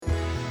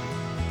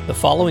The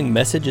following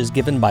message is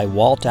given by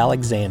Walt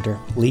Alexander,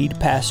 lead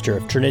pastor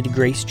of Trinity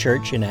Grace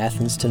Church in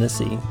Athens,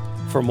 Tennessee.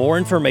 For more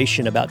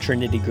information about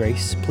Trinity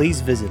Grace,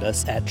 please visit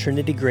us at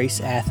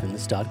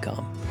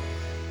trinitygraceathens.com.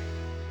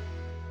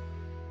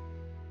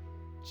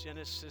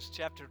 Genesis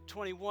chapter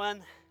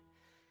 21.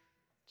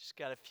 Just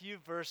got a few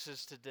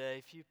verses today,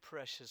 a few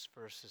precious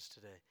verses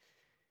today.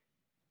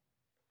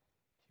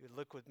 If you would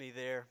look with me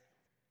there.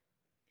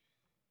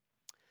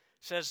 It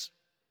says,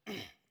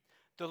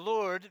 the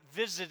Lord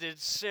visited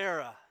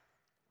Sarah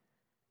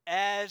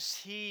as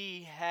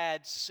he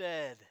had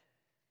said,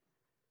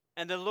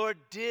 and the Lord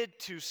did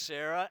to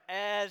Sarah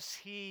as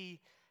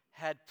he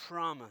had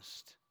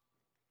promised.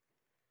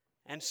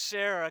 And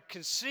Sarah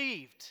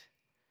conceived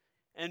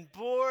and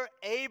bore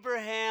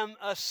Abraham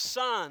a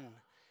son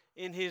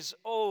in his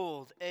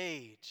old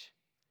age,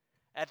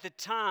 at the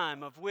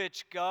time of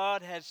which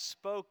God had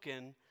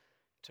spoken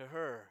to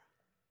her.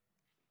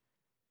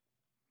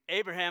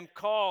 Abraham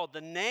called the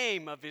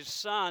name of his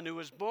son who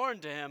was born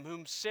to him,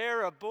 whom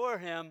Sarah bore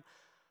him,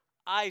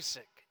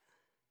 Isaac.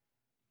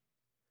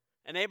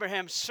 And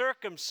Abraham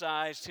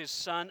circumcised his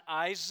son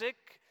Isaac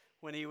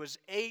when he was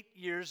 8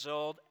 years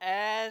old,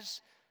 as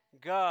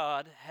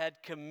God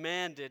had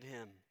commanded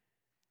him.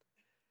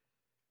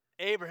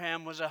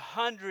 Abraham was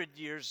 100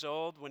 years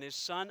old when his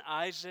son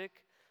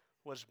Isaac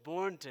was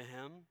born to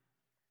him.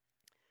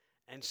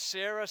 And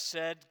Sarah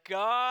said,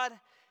 God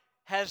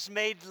has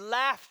made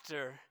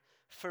laughter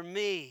for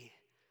me.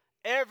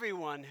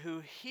 Everyone who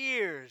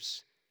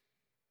hears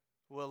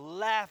will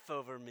laugh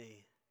over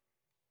me.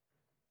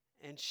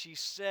 And she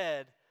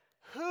said,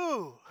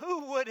 Who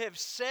would have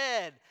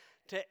said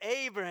to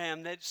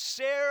Abraham that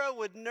Sarah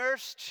would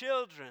nurse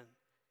children?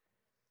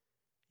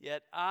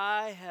 Yet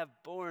I have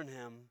borne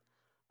him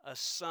a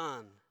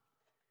son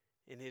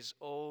in his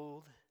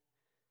old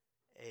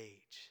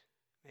age.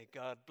 May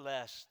God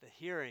bless the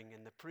hearing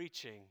and the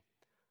preaching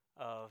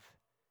of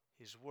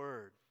his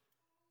word.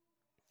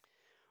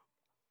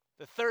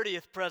 The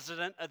 30th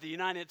President of the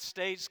United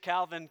States,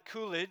 Calvin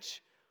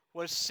Coolidge,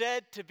 was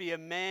said to be a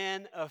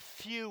man of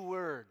few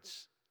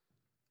words.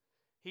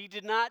 He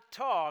did not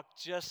talk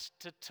just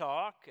to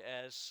talk,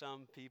 as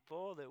some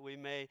people that we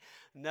may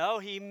know.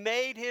 He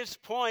made his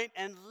point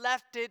and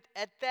left it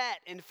at that.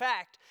 In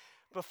fact,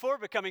 before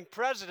becoming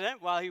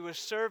president, while he was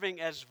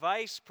serving as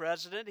vice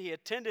president, he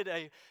attended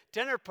a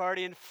dinner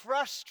party and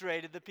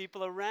frustrated the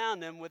people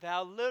around him with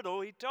how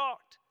little he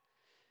talked.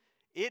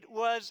 It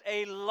was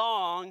a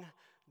long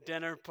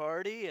dinner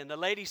party, and the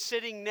lady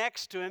sitting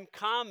next to him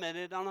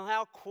commented on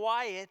how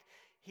quiet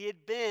he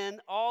had been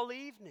all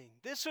evening.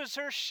 This was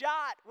her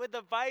shot with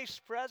the vice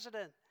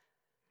president.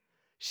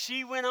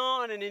 She went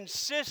on and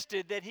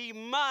insisted that he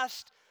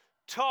must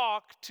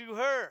talk to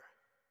her.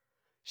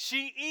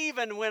 She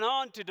even went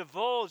on to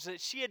divulge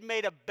that she had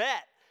made a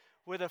bet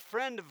with a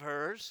friend of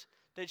hers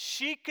that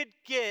she could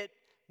get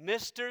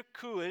Mr.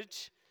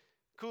 Coolidge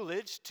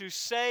to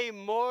say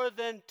more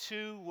than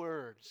 2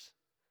 words.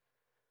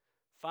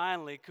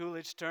 Finally,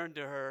 Coolidge turned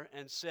to her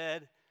and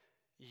said,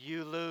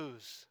 "You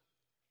lose."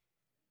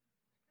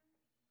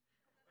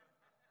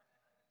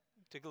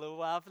 Took a little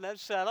while for that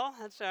to settle.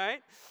 That's all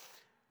right.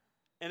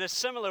 In a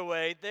similar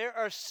way, there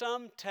are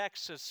some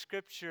texts of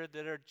Scripture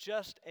that are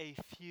just a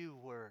few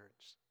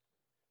words.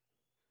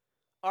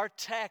 Our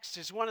text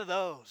is one of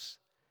those.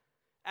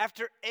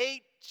 After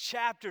 8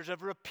 chapters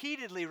of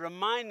repeatedly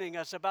reminding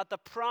us about the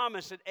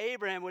promise that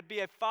Abraham would be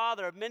a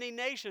father of many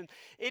nations,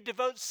 it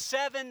devotes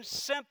 7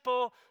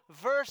 simple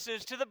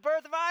verses to the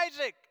birth of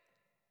Isaac.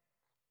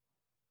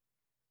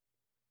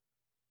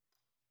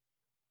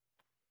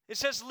 It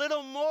says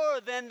little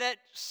more than that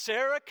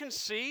Sarah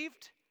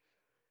conceived,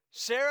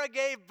 Sarah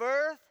gave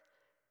birth,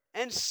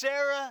 and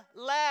Sarah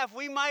laughed.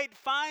 We might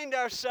find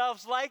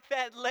ourselves like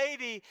that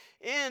lady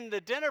in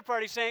the dinner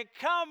party saying,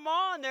 come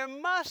on, there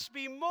must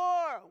be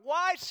more.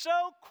 Why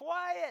so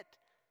quiet?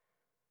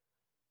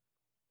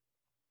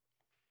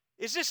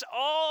 Is this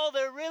all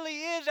there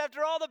really is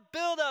after all the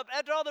buildup,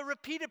 after all the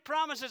repeated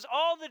promises,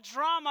 all the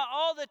drama,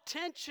 all the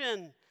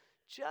tension?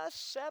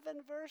 Just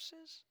 7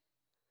 verses?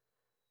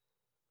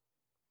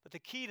 But the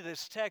key to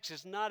this text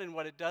is not in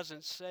what it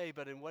doesn't say,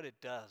 but in what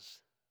it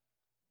does.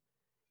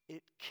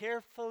 It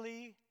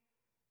carefully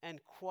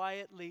and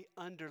quietly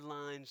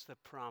underlines the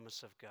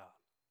promise of God.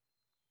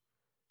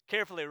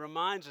 Carefully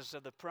reminds us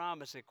of the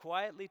promise. It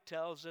quietly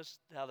tells us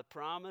how the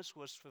promise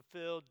was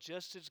fulfilled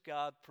just as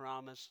God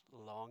promised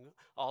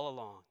all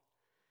along.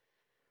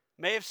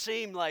 May have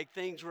seemed like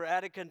things were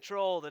out of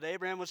control, that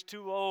Abraham was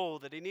too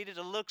old, that he needed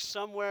to look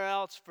somewhere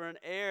else for an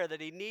heir,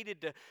 that he needed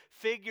to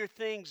figure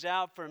things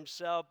out for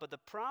himself, but the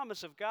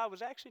promise of God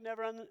was actually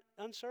never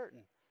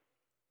uncertain.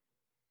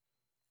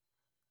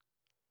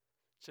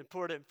 It's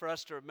important for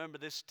us to remember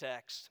this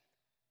text.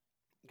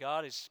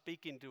 God is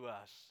speaking to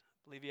us.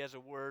 I believe he has a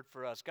word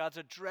for us. God's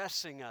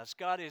addressing us.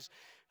 God is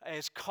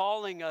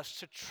calling us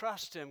to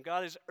trust him.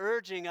 God is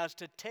urging us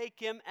to take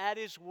him at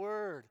his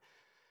word.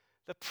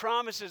 The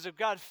promises of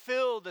God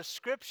fill the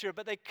Scripture,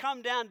 but they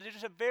come down to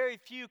just a very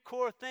few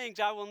core things.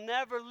 I will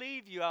never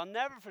leave you. I'll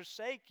never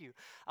forsake you.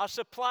 I'll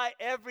supply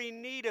every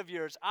need of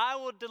yours. I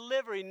will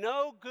deliver you.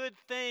 No good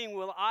thing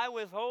will I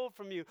withhold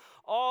from you.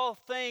 All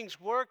things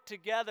work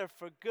together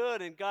for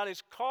good, and God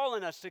is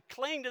calling us to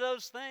cling to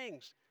those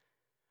things.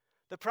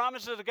 The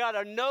promises of God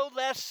are no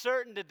less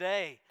certain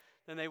today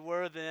than they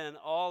were then.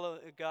 All of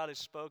God has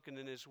spoken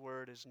in His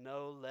Word is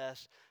no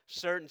less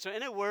certain. So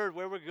in a word,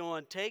 where we're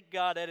going, take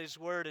God at His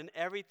Word and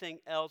everything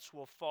else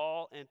will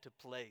fall into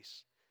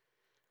place.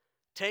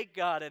 Take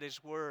God at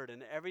His Word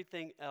and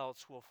everything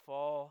else will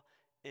fall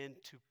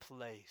into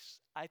place.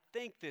 I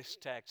think this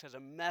text has a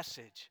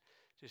message,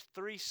 just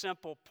 3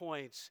 simple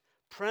points,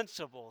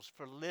 principles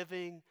for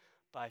living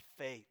by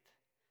faith,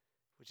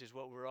 which is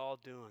what we're all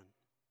doing.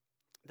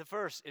 The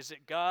first is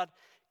that God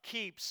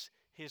keeps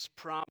His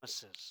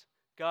promises.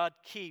 God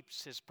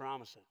keeps His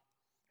promises.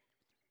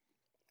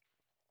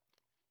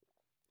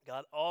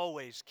 God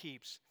always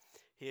keeps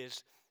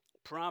His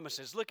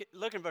promises.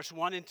 Look in verse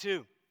 1 and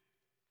 2.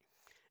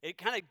 It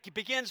kind of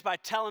begins by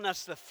telling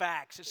us the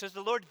facts. It says, the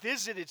Lord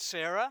visited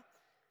Sarah,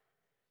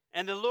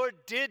 and the Lord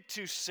did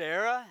to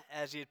Sarah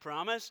as He had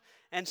promised,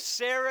 and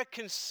Sarah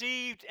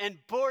conceived and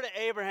bore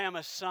to Abraham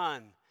a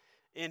son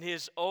in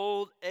his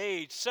old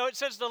age. So it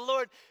says the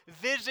Lord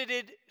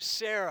visited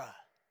Sarah.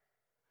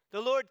 The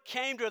Lord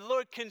came to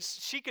her.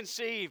 She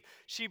conceived.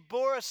 She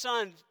bore a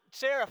son.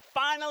 Sarah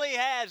finally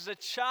has a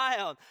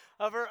child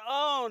of her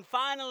own,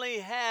 finally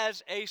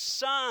has a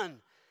son.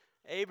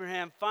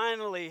 Abraham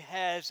finally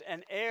has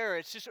an heir.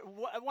 It's just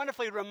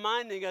wonderfully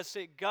reminding us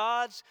that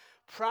God's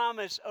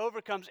promise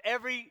overcomes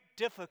every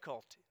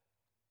difficulty.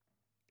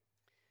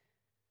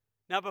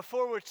 Now,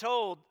 before we're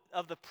told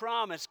of the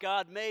promise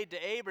God made to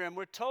Abraham,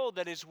 we're told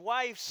that his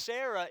wife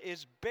Sarah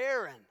is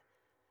barren.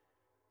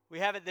 We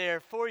have it there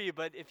for you,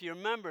 but if you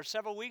remember,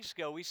 several weeks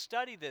ago, we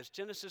studied this,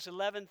 Genesis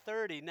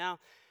 11:30. Now,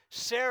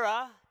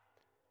 Sarah,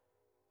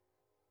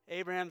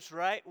 Abraham's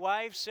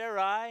wife,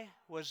 Sarai,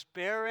 was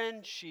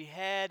barren. She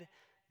had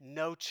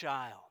no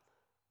child.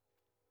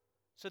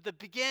 So at the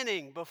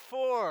beginning,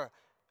 before,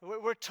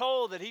 we're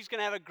told that he's going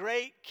to have a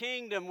great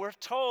kingdom. We're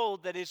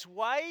told that his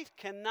wife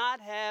cannot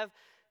have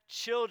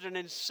children.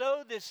 And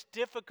so this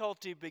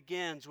difficulty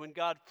begins when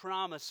God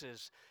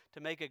promises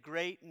to make a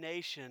great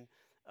nation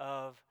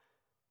of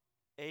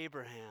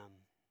Abraham.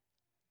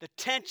 The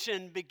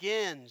tension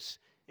begins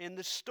in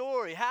the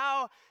story.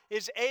 How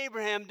is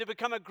Abraham to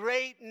become a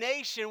great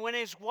nation when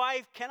his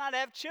wife cannot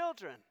have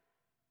children?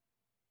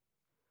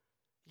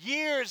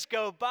 Years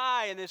go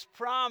by and this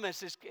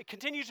promise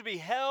continues to be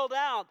held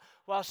out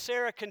while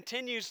Sarah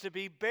continues to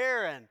be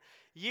barren.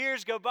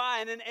 Years go by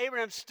and then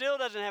Abraham still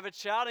doesn't have a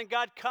child and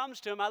God comes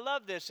to him. I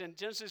love this. In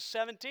Genesis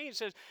 17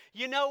 says,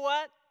 you know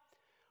what?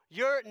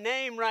 Your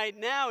name right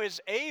now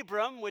is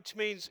Abram, which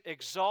means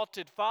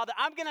exalted father.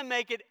 I'm going to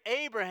make it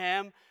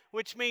Abraham,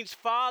 which means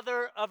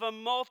father of a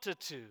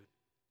multitude.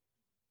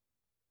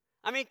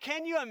 I mean,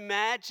 can you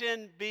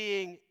imagine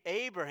being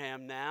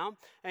Abraham now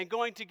and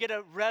going to get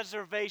a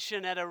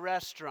reservation at a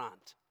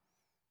restaurant?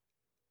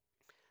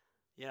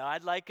 You know,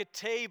 I'd like a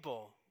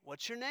table.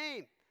 What's your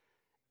name?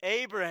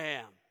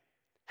 Abraham.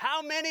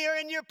 How many are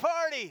in your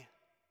party?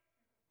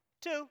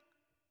 2.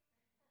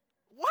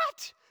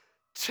 What?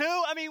 2?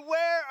 I mean,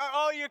 where are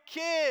all your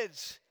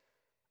kids?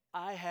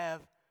 I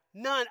have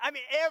none. I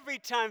mean, every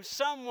time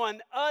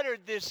someone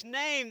uttered this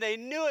name, they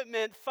knew it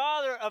meant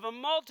father of a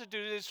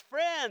multitude. His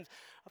friends,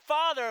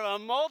 father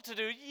of a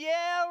multitude.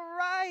 Yeah,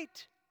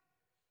 right.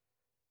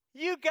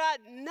 You got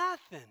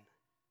nothing.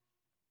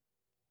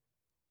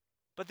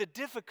 But the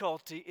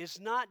difficulty is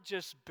not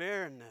just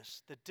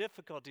barrenness. The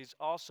difficulty is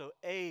also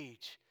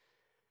age.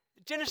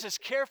 Genesis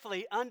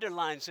carefully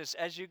underlines this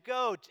as you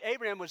go.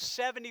 Abraham was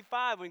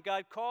 75 when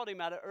God called him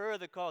out of Ur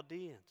of the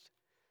Chaldeans.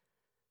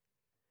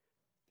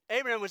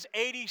 Abraham was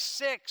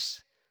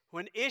 86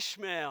 when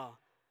Ishmael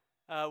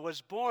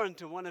was born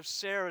to one of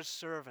Sarah's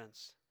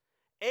servants.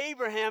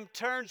 Abraham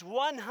turns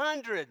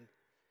 100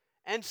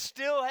 and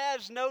still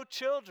has no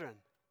children,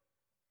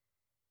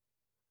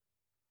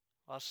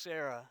 while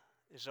Sarah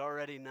is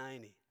already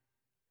 90.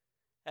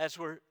 As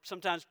we're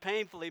sometimes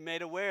painfully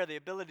made aware, the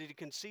ability to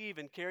conceive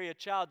and carry a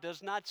child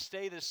does not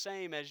stay the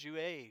same as you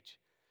age.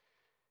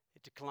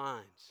 It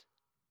declines.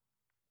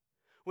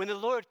 When the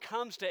Lord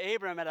comes to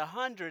Abraham at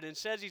 100 and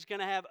says he's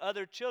going to have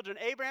other children,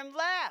 Abraham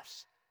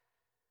laughs.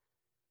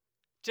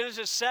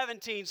 Genesis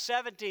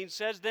 17:17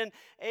 says, then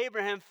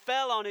Abraham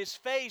fell on his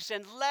face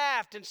and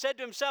laughed and said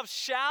to himself,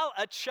 shall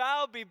a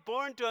child be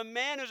born to a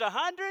man who's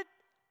 100?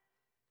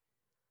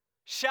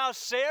 Shall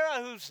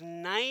Sarah, who's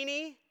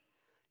 90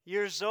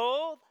 years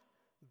old,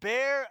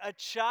 bear a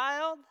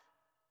child?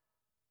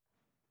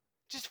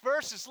 Just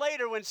verses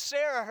later, when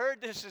Sarah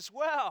heard this as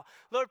well,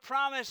 Lord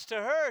promised to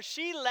her,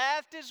 she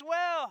laughed as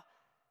well.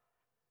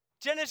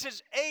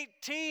 Genesis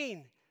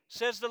 18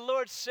 says the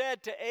Lord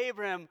said to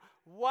Abraham,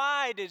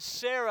 why did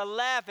Sarah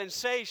laugh and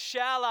say,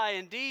 shall I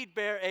indeed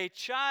bear a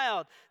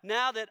child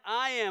now that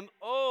I am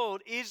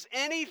old? Is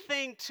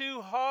anything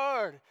too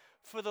hard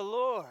for the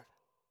Lord?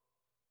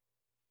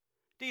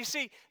 Do you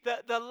see,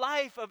 the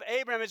life of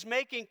Abraham is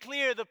making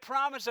clear the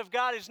promise of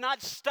God is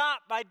not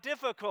stopped by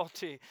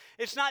difficulty.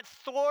 It's not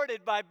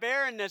thwarted by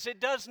barrenness.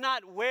 It does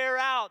not wear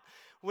out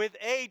with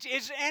age.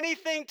 Is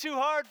anything too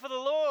hard for the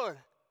Lord?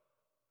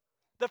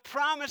 The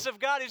promise of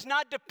God is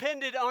not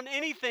dependent on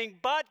anything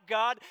but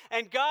God,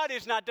 and God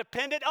is not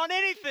dependent on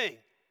anything.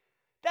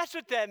 That's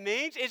what that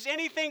means. Is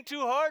anything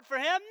too hard for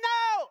Him?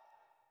 No!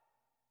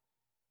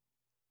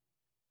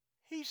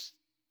 He's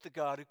the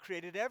God who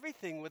created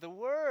everything with a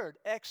word,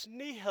 ex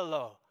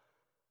nihilo,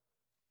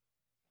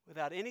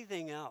 without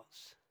anything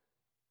else.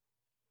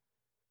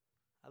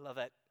 I love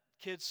that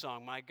kid's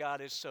song, "My God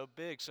is so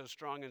big, so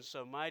strong, and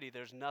so mighty,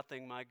 there's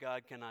nothing my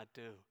God cannot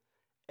do."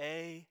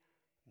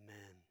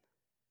 Amen.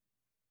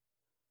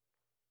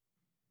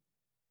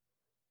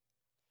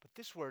 But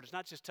this word is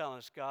not just telling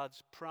us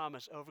God's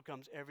promise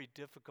overcomes every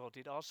difficulty,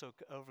 it also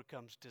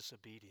overcomes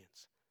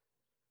disobedience.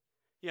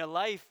 You know,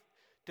 life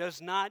does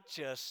not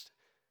just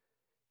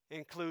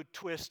include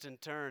twists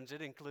and turns.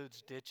 It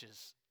includes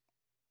ditches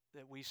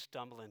that we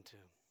stumble into.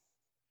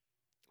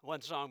 One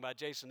song by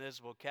Jason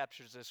Isbell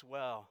captures this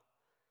well.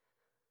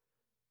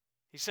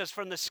 He says,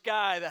 "From the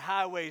sky the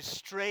highway's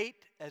straight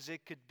as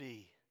it could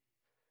be,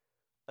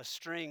 a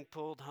string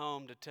pulled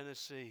home to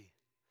Tennessee."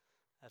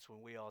 That's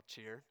when we all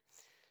cheer.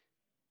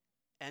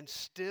 "And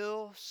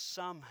still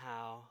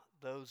somehow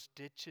those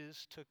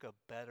ditches took a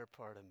better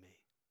part of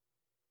me.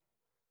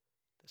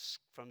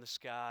 From the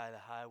sky, the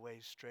highway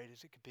straight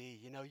as it could be."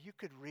 You know, you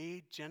could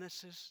read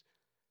Genesis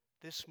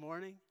this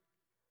morning.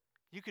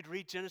 You could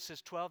read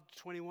Genesis 12 to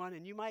 21,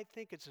 and you might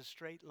think it's a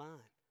straight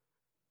line.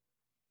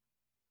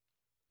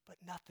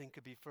 But nothing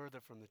could be further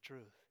from the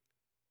truth.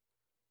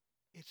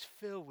 It's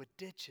filled with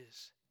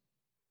ditches.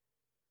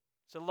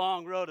 It's a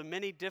long road of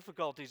many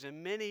difficulties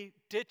and many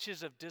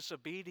ditches of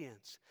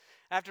disobedience.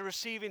 After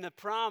receiving the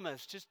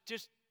promise,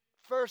 just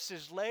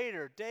verses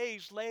later,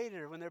 days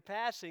later, when they're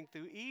passing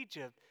through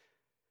Egypt,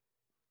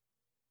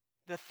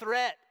 the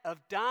threat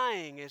of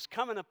dying is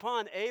coming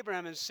upon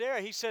Abraham and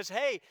Sarah. He says,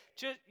 "Hey,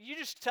 you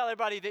just tell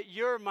everybody that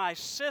you're my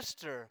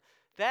sister.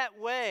 That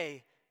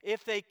way,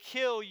 if they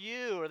kill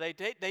you or they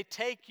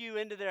take you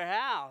into their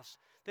house,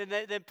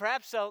 then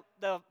perhaps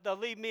they'll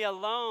leave me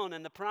alone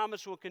and the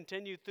promise will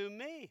continue through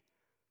me."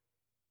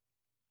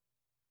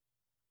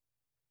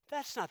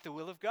 That's not the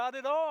will of God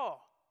at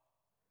all.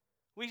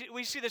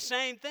 We see the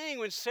same thing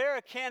when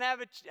Sarah can't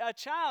have a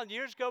child.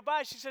 Years go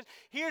by. She says,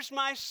 "Here's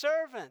my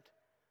servant.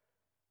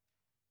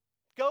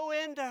 Go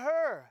into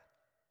her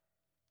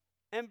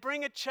and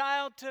bring a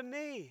child to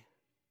me."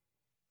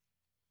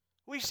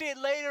 We see it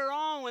later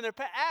on when they're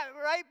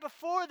right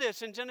before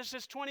this in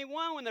Genesis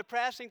 21 when they're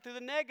passing through the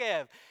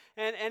Negev.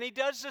 And he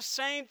does the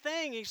same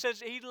thing. He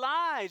says he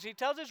lies. He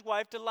tells his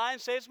wife to lie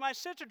and say it's my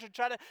sister to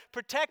try to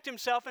protect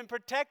himself and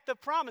protect the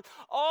promise.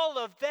 All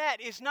of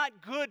that is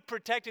not good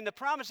protecting the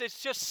promise.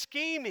 It's just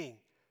scheming.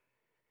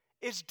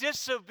 It's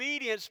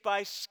disobedience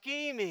by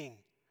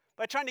scheming,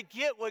 by trying to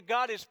get what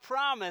God has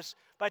promised,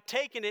 by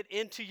taking it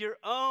into your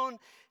own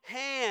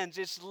hands.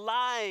 It's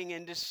lying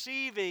and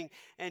deceiving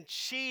and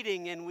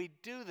cheating, and we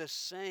do the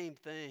same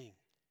thing.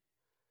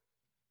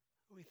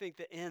 We think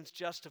the ends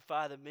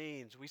justify the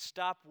means. We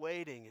stop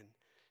waiting and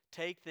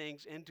take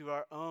things into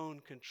our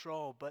own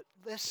control. But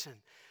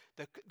listen,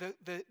 the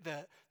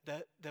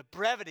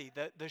brevity,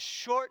 the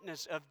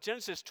shortness of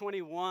Genesis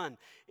 21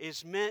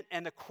 is meant,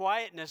 and the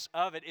quietness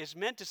of it is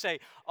meant to say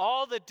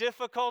all the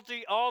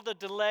difficulty, all the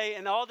delay,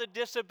 and all the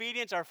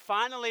disobedience are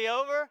finally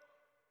over,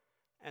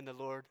 and the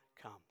Lord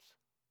comes.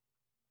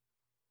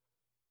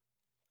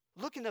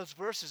 Look in those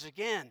verses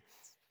again.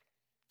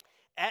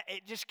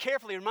 It just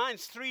carefully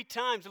reminds 3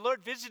 times the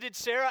Lord visited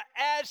Sarah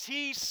as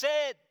He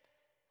said.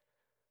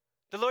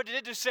 The Lord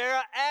did to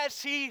Sarah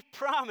as He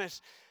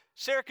promised.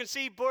 Sarah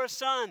conceived, bore a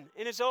son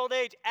in his old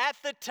age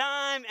at the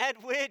time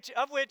of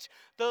which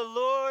the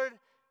Lord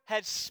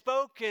had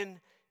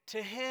spoken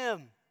to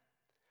him.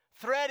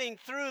 Threading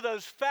through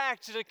those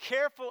facts is a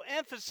careful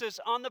emphasis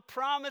on the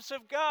promise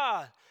of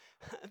God.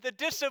 The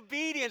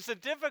disobedience, the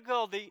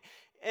difficulty,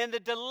 and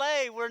the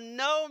delay were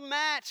no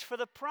match for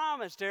the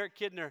promise. Derek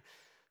Kidner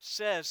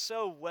says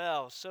so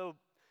well, so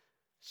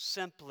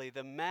simply,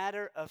 the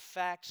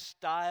matter-of-fact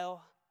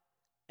style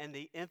and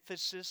the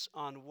emphasis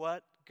on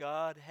what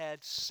God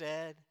had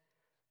said,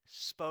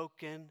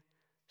 spoken,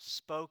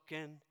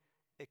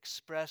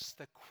 expressed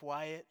the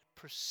quiet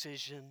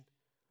precision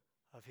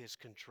of His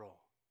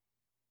control.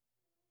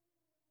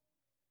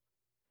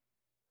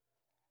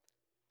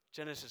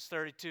 Genesis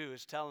 32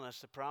 is telling us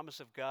the promise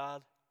of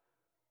God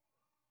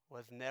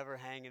was never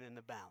hanging in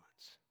the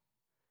balance.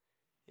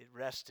 It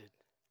rested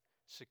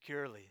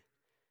securely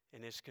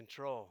in His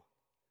control.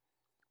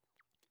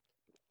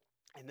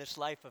 In this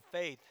life of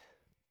faith,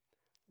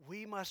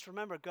 we must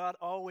remember God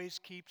always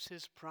keeps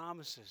His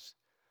promises.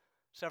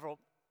 Several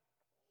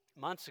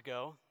months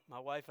ago, my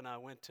wife and I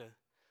went to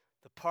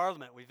the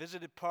Parliament. We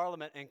visited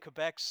Parliament in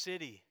Quebec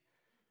City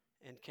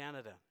in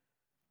Canada.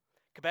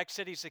 Quebec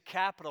City is the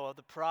capital of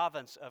the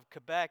province of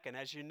Quebec, and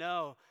as you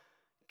know,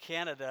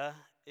 Canada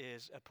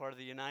is a part of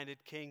the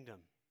United Kingdom.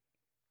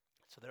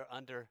 So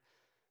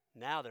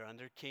now they're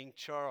under King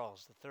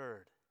Charles III.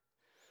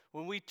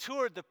 When we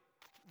toured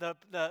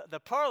the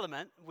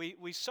Parliament,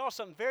 we saw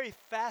something very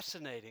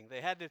fascinating.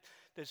 They had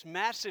this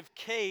massive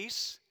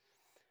case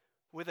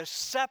with a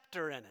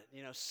scepter in it.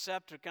 You know,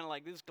 scepter, kind of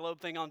like this globe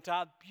thing on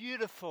top.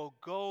 Beautiful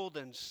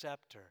golden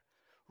scepter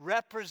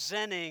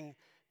representing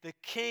the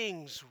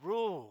king's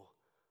rule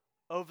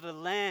over the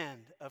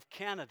land of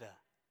Canada.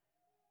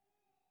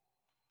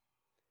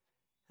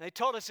 They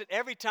told us that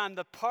every time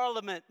the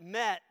Parliament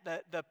met,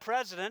 the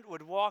president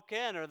would walk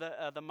in, or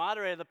the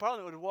moderator of the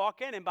Parliament would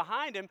walk in, and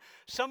behind him,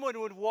 someone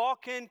would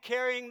walk in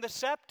carrying the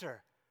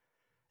scepter.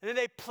 And then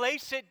they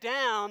place it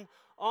down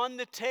on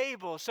the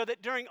table so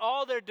that during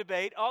all their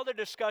debate, all their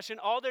discussion,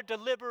 all their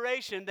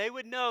deliberation, they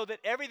would know that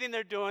everything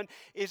they're doing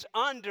is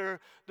under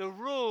the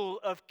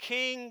rule of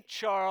King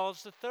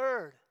Charles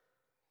III.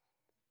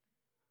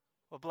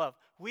 Well, beloved,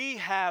 we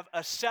have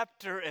a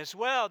scepter as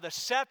well, the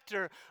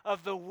scepter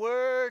of the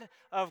Word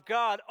of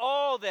God.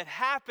 All that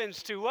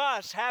happens to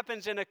us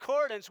happens in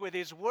accordance with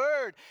His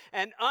Word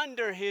and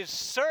under His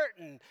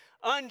certain,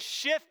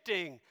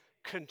 unshifting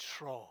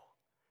control.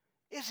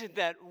 Isn't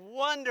that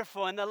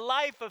wonderful? And the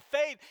life of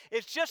faith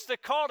is just the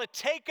call to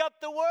take up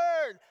the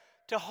Word,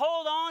 to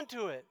hold on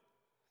to it.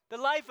 The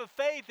life of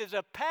faith is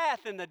a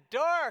path in the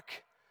dark.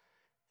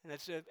 And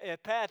it's a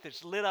path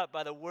that's lit up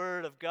by the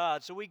Word of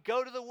God. So we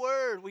go to the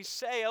Word. We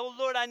say, oh,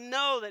 Lord, I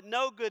know that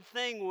no good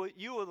thing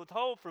you will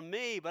withhold from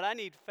me, but I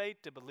need faith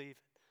to believe it.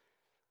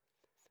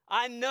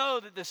 I know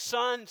that the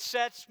Son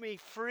sets me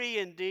free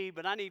indeed,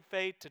 but I need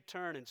faith to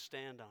turn and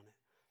stand on it.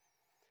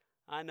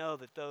 I know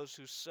that those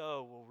who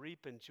sow will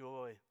reap in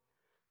joy,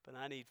 but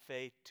I need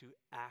faith to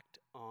act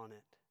on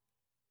it.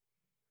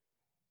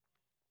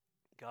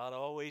 God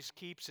always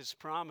keeps His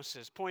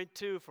promises. Point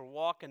 2 for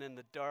walking in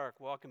the dark,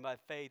 walking by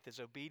faith, is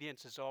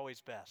obedience is always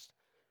best.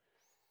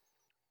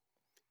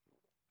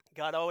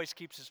 God always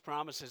keeps His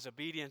promises.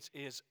 Obedience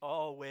is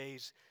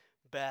always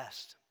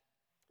best.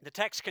 The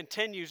text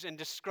continues and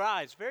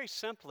describes, very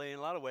simply in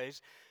a lot of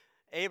ways,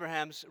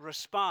 Abraham's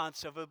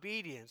response of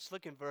obedience.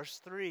 Look in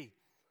verse 3.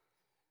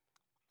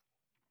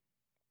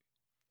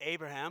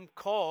 Abraham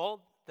called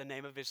the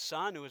name of his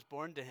son who was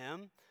born to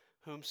him,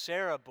 whom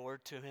Sarah bore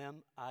to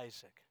him,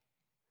 Isaac.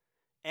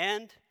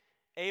 And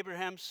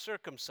Abraham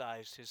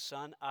circumcised his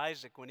son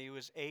Isaac when he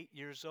was 8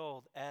 years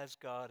old, as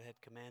God had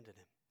commanded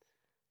him.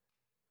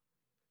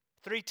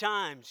 3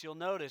 times, you'll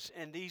notice,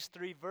 in these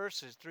 3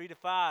 verses, 3 to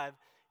 5,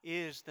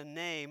 is the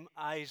name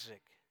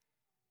Isaac.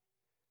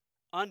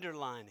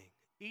 Underlining,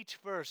 each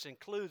verse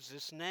includes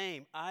this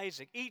name,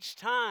 Isaac. Each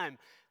time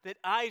that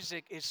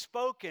Isaac is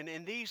spoken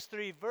in these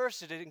 3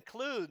 verses, it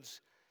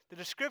includes the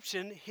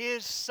description,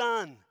 his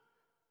son.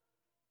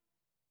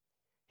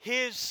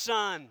 His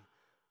son,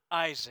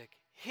 Isaac.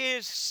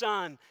 His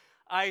son,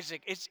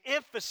 Isaac. It's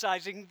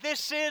emphasizing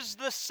this is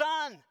the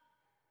son.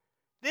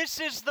 This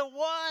is the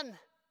one.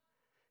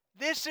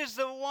 This is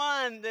the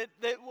one that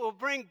will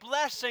bring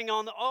blessing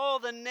on all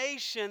the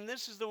nation.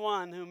 This is the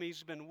one whom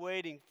he's been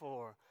waiting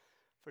for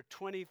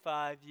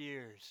 25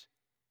 years.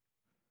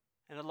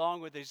 And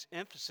along with his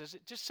emphasis,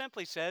 it just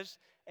simply says,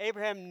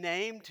 Abraham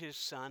named his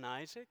son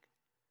Isaac,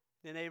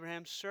 then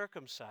Abraham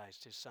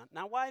circumcised his son.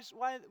 Now, why is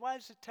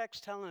the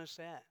text telling us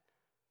that?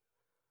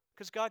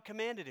 Because God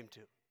commanded him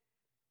to.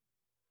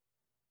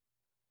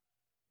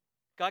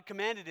 God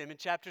commanded him in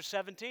chapter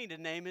 17 to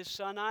name his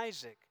son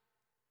Isaac.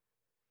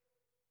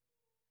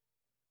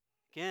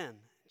 Again,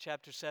 in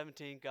chapter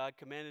 17, God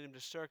commanded him to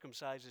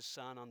circumcise his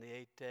son on the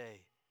 8th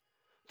day.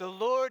 The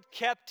Lord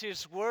kept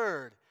His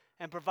word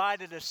and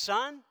provided a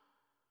son.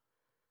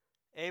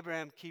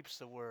 Abraham keeps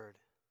the word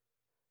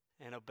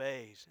and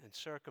obeys and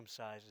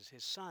circumcises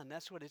his son.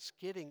 That's what it's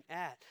getting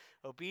at.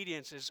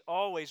 Obedience is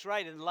always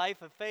right. In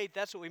life of faith,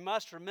 that's what we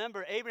must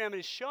remember. Abraham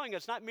is showing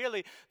us not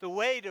merely the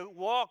way to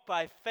walk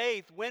by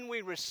faith when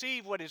we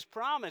receive what is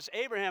promised.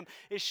 Abraham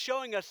is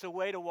showing us the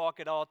way to walk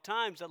at all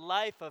times. A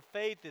life of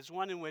faith is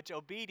one in which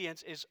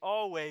obedience is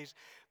always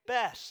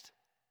best.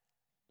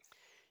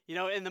 You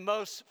know, in the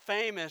most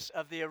famous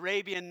of the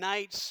Arabian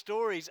Nights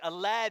stories,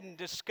 Aladdin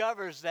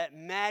discovers that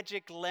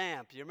magic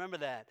lamp. You remember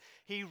that?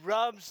 He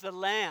rubs the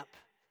lamp.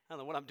 I don't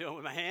know what I'm doing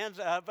with my hands,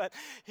 but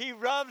he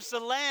rubs the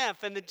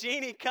lamp, and the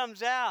genie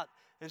comes out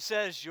and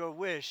says, "Your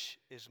wish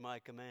is my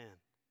command."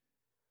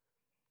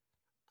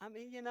 I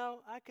mean, you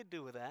know, I could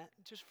do with that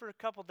just for a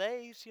couple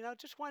days, you know,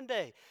 just one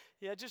day.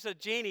 Yeah, just a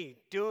genie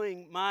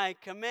doing my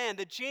command.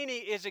 The genie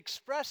is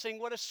expressing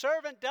what a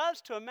servant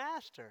does to a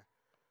master.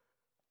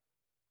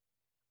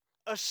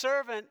 A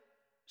servant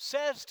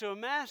says to a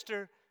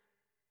master,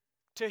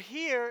 to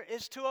hear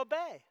is to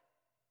obey.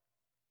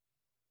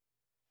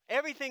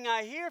 Everything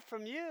I hear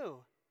from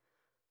you,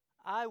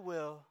 I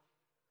will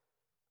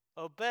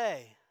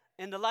obey.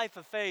 In the life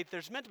of faith,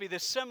 there's meant to be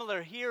this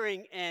similar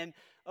hearing and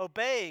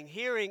obeying.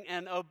 Hearing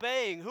and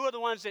obeying. Who are the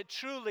ones that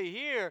truly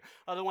hear?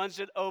 Are the ones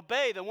that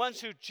obey. The ones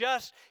who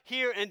just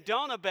hear and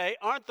don't obey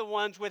aren't the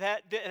ones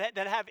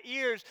that have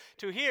ears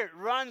to hear. It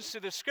runs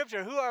through the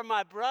scripture. Who are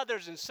my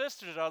brothers and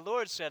sisters? Our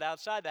Lord said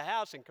outside the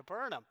house in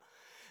Capernaum.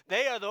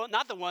 They are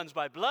not the ones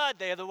by blood.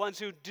 They are the ones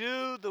who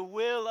do the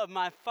will of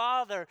my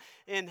Father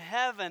in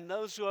heaven,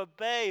 those who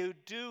obey, who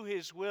do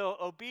his will.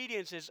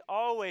 Obedience is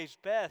always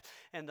best,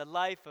 and the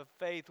life of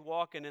faith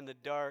walking in the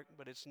dark,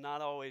 but it's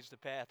not always the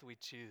path we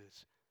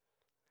choose.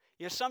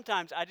 You know,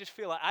 sometimes I just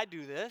feel like I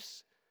do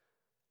this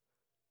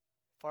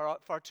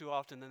far too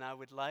often than I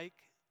would like.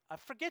 I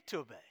forget to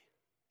obey.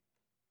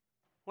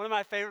 One of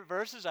my favorite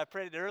verses, I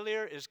prayed it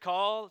earlier, is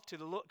call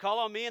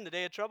on me in the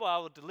day of trouble. I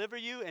will deliver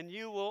you, and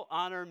you will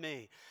honor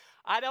me.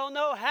 I don't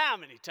know how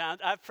many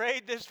times I've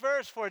prayed this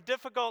verse for a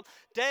difficult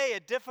day, a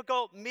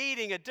difficult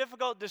meeting, a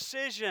difficult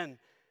decision.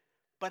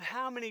 But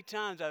how many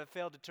times I've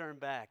failed to turn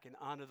back and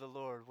honor the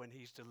Lord when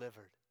he's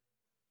delivered?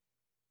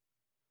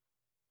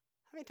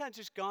 How many times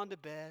just gone to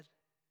bed,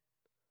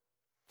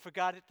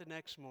 forgot it the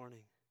next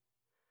morning?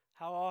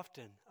 How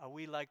often are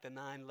we like the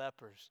 9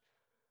 lepers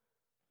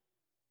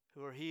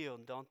who are healed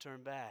and don't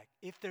turn back?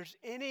 If there's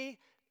any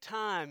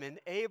time in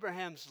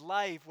Abraham's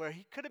life where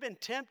he could have been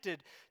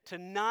tempted to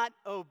not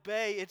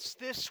obey, it's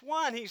this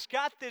one. He's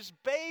got this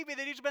baby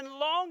that he's been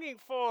longing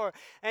for,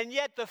 and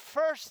yet the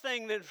first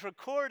thing that's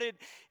recorded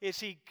is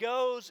he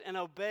goes and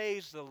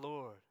obeys the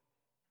Lord.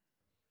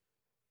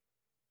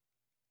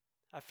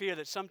 I fear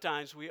that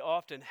sometimes we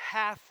often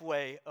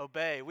halfway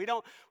obey. We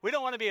don't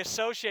want to be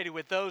associated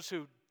with those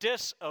who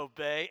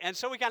disobey, and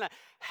so we kind of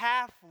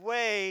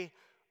halfway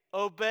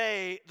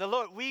obey the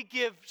Lord. We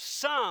give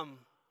some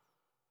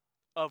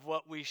of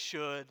what we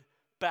should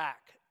back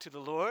to the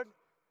Lord.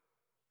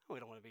 We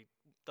don't want to be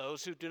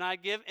those who do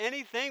not give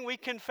anything. We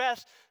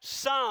confess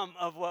some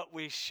of what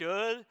we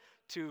should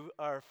to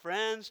our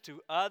friends,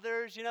 to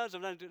others. You know,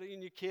 sometimes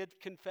when your kid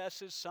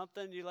confesses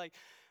something, you're like,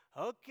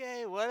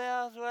 okay, what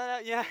else?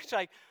 Yeah, it's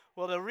like,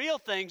 well, the real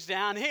thing's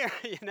down here,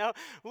 you know.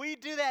 We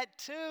do that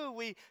too.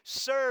 We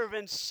serve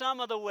in some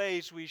of the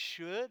ways we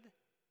should.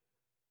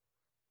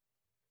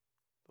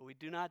 But we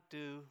do not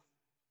do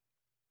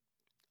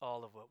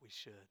all of what we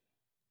should.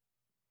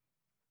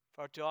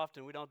 Far too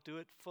often we don't do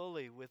it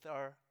fully with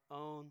all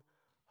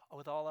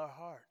our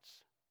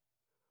hearts.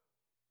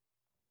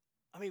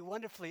 I mean,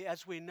 wonderfully,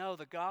 as we know,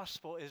 the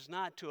gospel is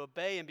not to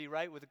obey and be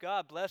right with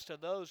God. Blessed are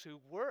those who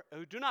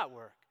do not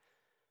work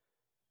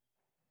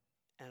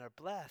and are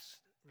blessed,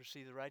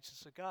 receive the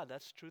righteousness of God.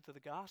 That's the truth of the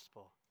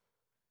gospel.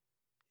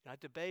 You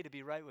not to obey to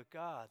be right with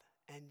God.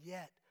 And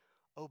yet,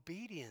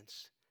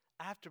 obedience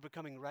after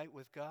becoming right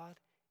with God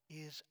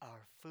is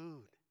our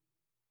food.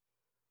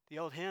 The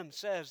old hymn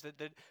says that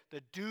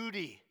the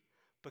duty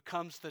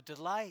becomes the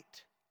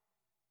delight.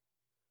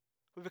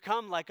 We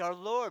become like our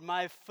Lord.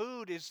 My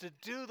food is to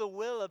do the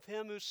will of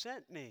him who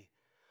sent me.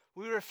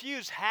 We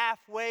refuse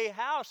halfway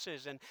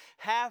houses and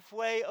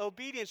halfway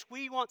obedience.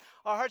 We want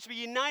our hearts to be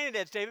united,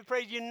 as David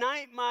prayed,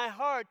 unite my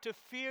heart to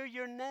fear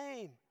your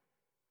name.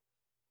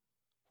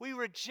 We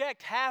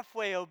reject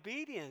halfway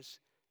obedience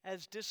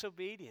as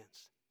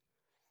disobedience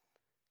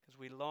because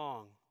we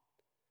long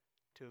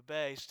to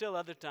obey. Still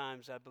other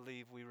times, I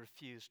believe, we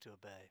refuse to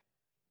obey.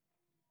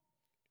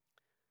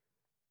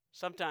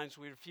 Sometimes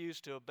we refuse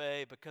to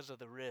obey because of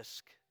the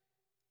risk.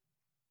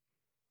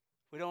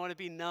 We don't want to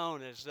be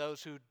known as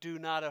those who do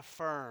not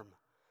affirm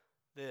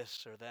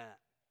this or that.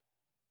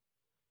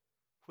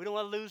 We don't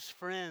want to lose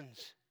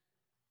friends.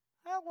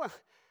 You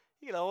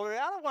get older,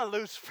 I don't want to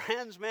lose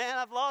friends, man.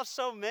 I've lost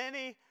so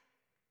many.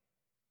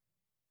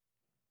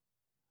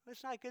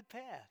 It's not a good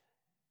path.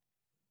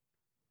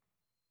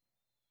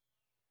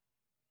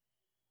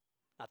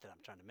 Not that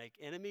I'm trying to make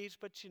enemies,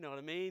 but you know what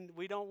I mean.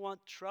 We don't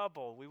want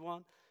trouble. We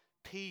want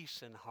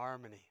peace and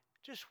harmony.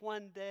 Just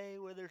one day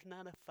where there's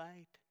not a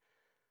fight.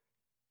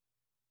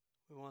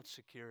 We want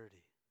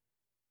security.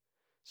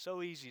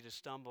 So easy to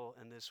stumble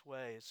in this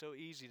way. It's so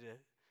easy to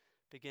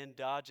begin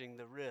dodging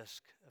the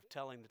risk of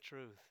telling the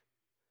truth.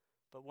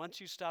 But once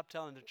you stop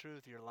telling the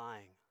truth, you're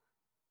lying.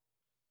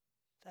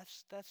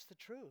 That's the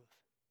truth.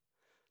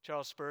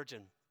 Charles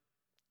Spurgeon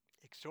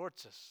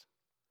exhorts us,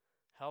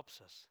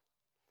 helps us.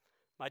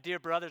 My dear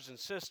brothers and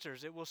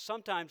sisters, it will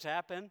sometimes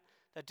happen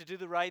that to do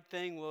the right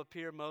thing will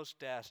appear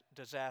most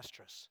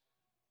disastrous.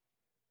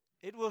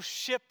 It will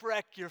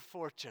shipwreck your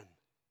fortune.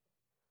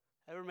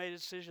 Ever made a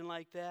decision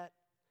like that?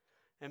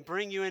 And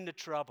bring you into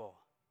trouble.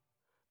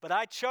 But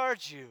I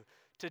charge you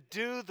to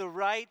do the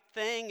right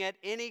thing at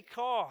any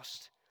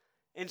cost.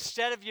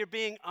 Instead of your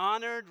being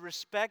honored,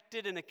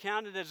 respected, and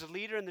accounted as a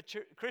leader in the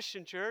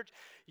Christian church,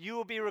 you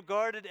will be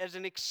regarded as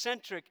an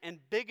eccentric and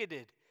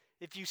bigoted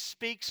if you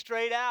speak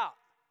straight out.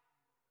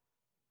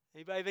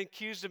 Anybody been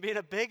accused of being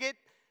a bigot?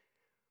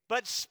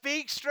 But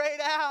speak straight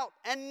out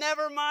and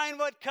never mind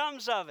what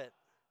comes of it.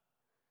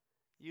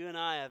 You and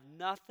I have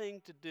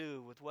nothing to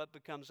do with what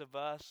becomes of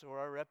us or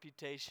our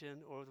reputation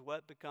or with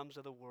what becomes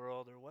of the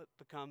world or what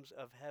becomes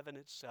of heaven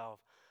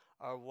itself.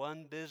 Our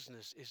one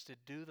business is to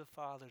do the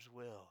Father's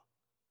will.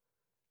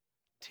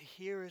 To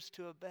hear is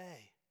to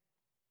obey.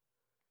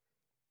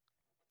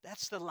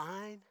 That's the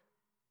line.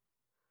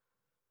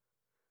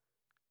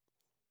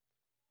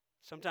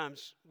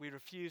 Sometimes we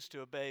refuse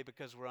to obey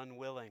because we're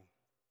unwilling.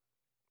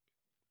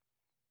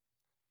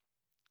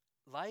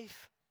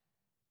 Life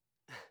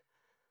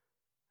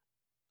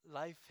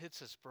life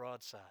hits us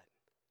broadside.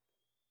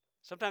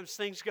 Sometimes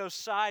things go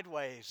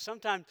sideways.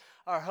 Sometimes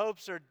our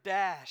hopes are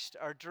dashed.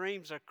 Our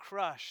dreams are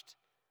crushed.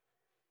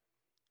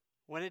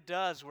 When it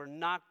does, we're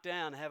knocked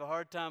down and have a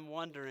hard time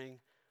wondering,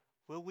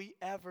 will we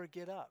ever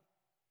get up?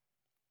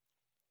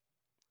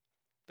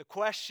 The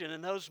question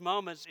in those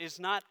moments is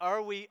not,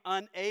 are we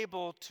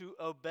unable to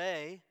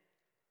obey?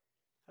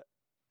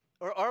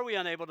 Or are we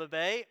unable to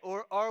obey?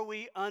 Or are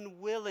we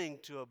unwilling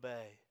to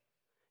obey?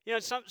 You know,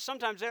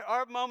 sometimes there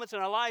are moments in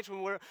our lives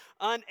when we're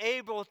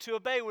unable to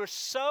obey. We're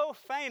so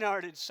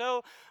faint-hearted,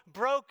 so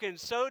broken,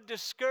 so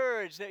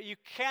discouraged that you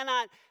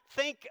cannot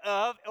think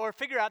of or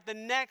figure out the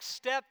next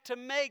step to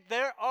make.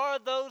 There are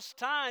those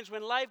times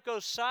when life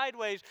goes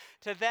sideways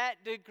to that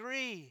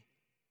degree.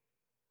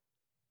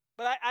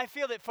 But I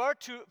feel that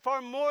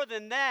far more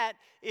than that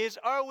is,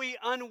 are we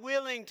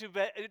unwilling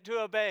to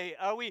obey?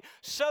 Are we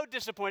so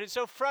disappointed,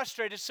 so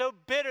frustrated, so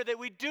bitter that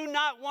we do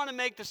not want to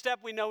make the step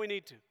we know we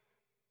need to?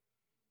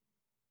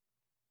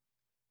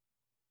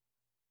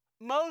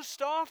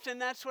 Most often,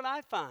 that's what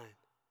I find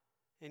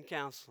in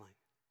counseling.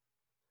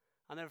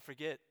 I'll never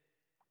forget,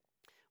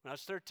 when I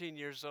was 13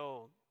 years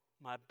old,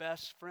 my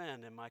best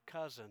friend and my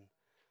cousin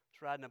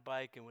was riding a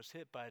bike and was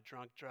hit by a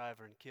drunk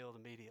driver and killed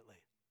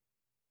immediately.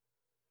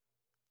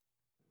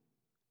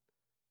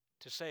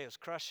 To say it's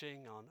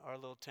crushing on our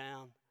little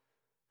town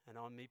and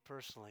on me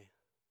personally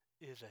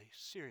is a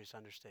serious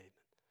understatement.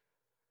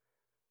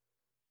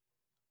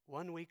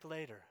 1 week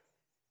later,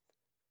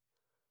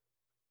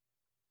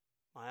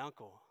 my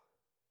uncle,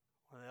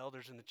 one of the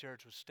elders in the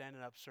church, was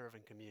standing up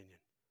serving communion.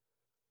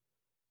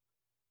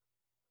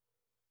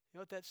 You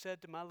know what that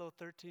said to my little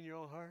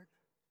 13-year-old heart?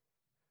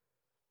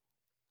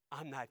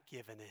 I'm not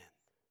giving in.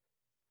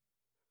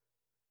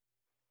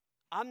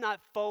 I'm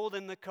not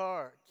folding the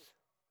cards.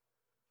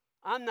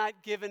 I'm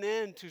not giving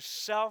in to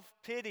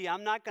self-pity.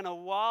 I'm not going to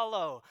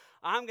wallow.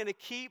 I'm going to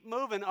keep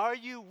moving. Are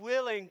you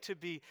willing to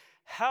be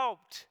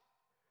helped?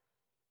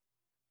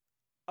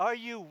 Are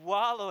you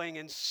wallowing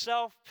in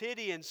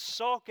self-pity and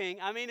sulking?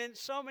 I mean,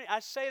 I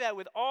say that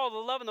with all the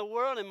love in the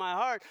world in my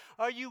heart.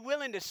 Are you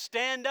willing to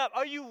stand up?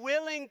 Are you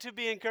willing to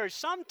be encouraged?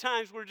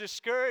 Sometimes we're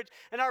discouraged,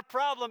 and our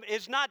problem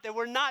is not that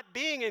we're not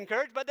being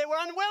encouraged, but that we're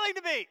unwilling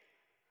to be.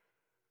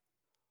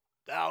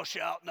 Thou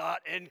shalt not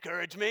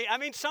encourage me. I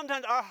mean,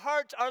 sometimes our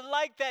hearts are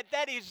like that.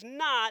 That is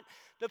not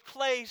the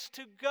place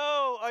to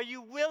go. Are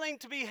you willing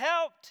to be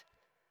helped?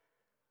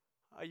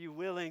 Are you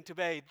willing to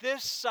obey?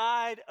 This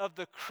side of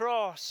the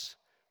cross,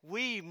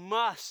 we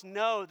must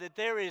know that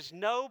there is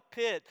no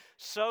pit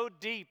so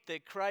deep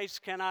that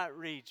Christ cannot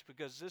reach,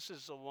 because this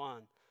is the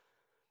one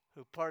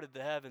who parted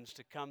the heavens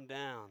to come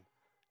down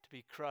to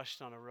be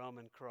crushed on a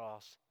Roman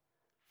cross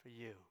for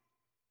you.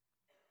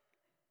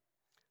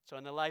 So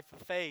in the life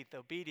of faith,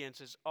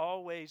 obedience is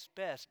always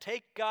best.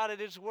 Take God at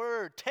His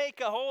word. Take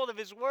a hold of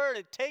His word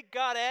and take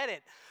God at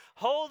it.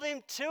 Hold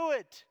Him to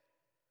it,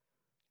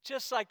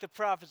 just like the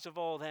prophets of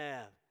old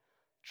have.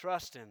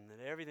 Trust Him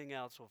that everything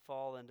else will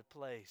fall into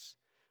place.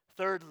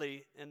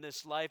 Thirdly, in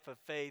this life of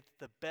faith,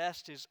 the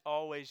best is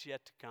always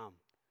yet to come.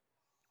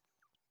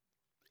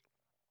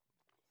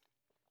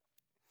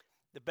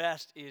 The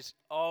best is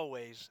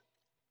always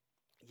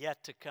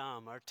yet to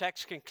come. Our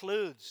text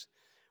concludes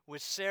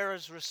with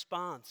Sarah's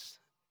response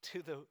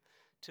to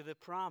the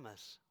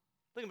promise.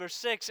 Look at verse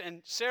 6.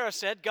 And Sarah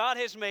said, God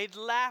has made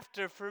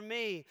laughter for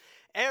me.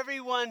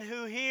 Everyone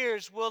who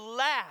hears will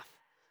laugh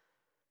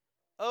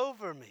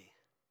over me.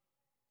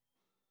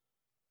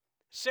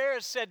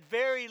 Sarah said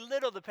very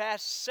little the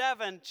past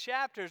 7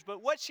 chapters,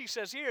 but what she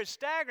says here is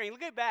staggering.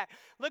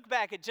 Look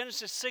back at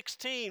Genesis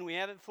 16. We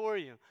have it for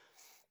you.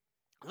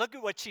 Look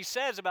at what she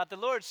says about the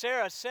Lord.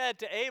 Sarah said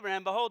to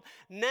Abraham, behold,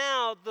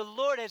 now the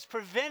Lord has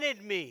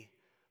prevented me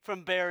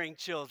from bearing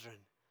children.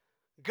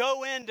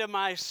 Go into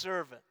my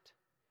servant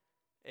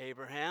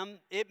Abraham.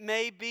 It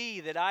may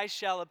be that I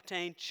shall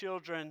obtain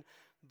children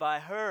by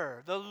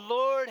her. The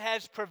Lord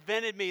has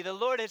prevented me. The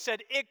Lord has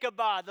said,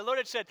 Ichabod. The Lord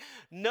has said,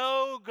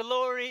 no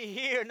glory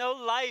here, no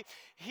life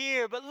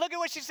here. But look at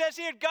what she says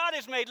here. God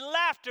has made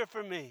laughter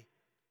for me.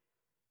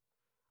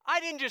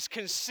 I didn't just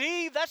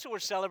conceive. That's what we're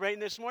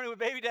celebrating this morning with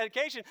baby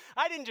dedication.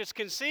 I didn't just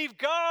conceive.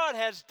 God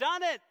has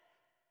done it.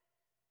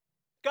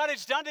 God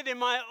has done it in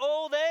my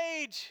old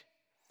age.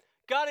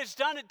 God has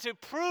done it to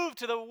prove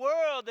to the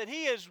world that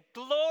He is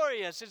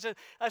glorious. It's an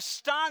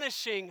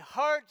astonishing,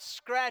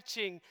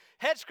 heart-scratching,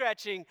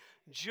 head-scratching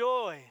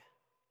joy.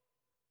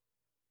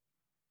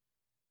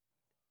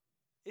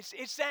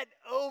 It's that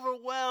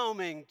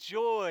overwhelming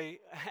joy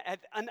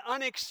at an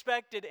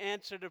unexpected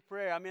answer to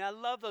prayer. I mean, I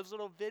love those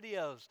little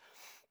videos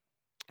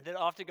that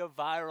often go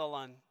viral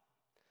on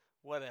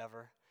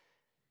whatever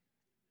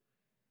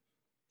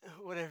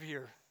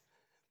your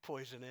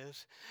poison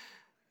is,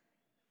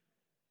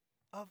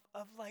 of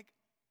like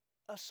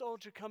a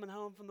soldier coming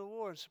home from the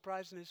war and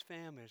surprising his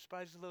family,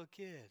 surprising a little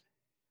kid.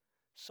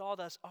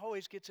 Sawdust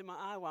always gets in my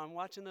eye while I'm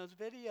watching those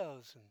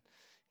videos, and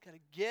got to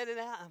get it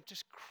out. I'm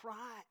just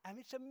crying. I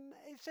mean,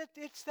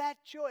 it's that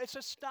joy. It's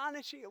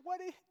astonishing.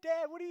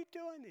 Dad, what are you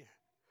doing here?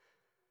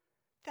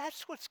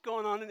 That's what's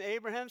going on in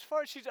Abraham's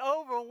heart. She's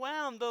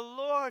overwhelmed. The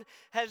Lord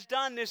has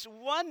done this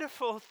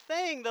wonderful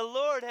thing. The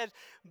Lord has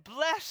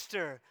blessed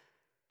her.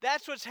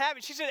 That's what's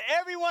happening. She said,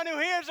 everyone who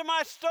hears of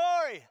my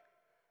story.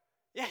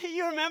 Yeah,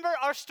 you remember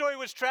our story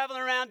was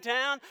traveling around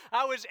town.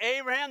 I was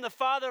Abraham, the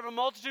father of a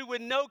multitude with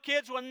no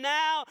kids. Well,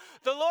 now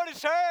the Lord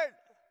has heard.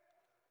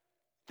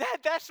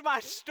 That's my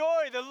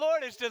story. The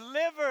Lord has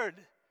delivered.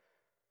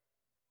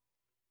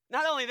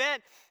 Not only that,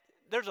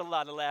 there's a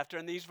lot of laughter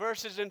in these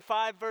verses. In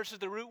 5 verses,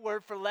 the root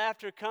word for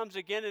laughter comes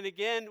again and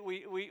again.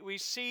 We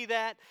see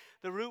that.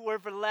 The root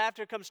word for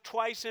laughter comes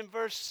twice in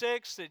verse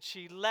 6, that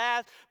she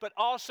laughed. But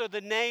also the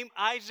name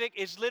Isaac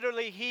is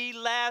literally he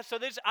laughed. So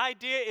this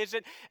idea is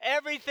that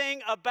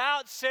everything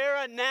about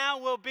Sarah now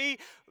will be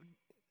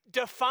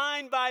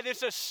defined by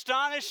this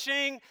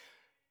astonishing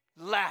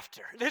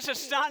laughter. This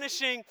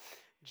astonishing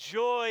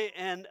joy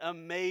and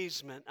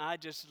amazement. I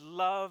just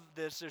love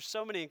this. There's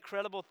so many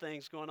incredible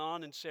things going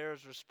on in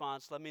Sarah's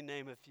response. Let me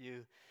name a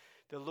few.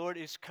 The Lord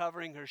is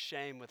covering her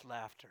shame with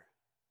laughter.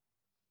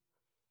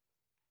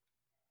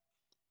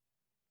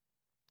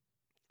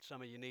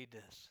 Some of you need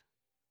this.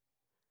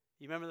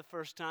 You remember the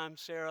first time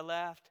Sarah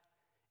laughed?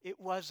 It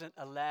wasn't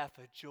a laugh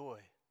of joy.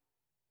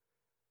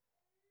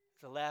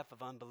 It's a laugh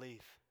of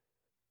unbelief.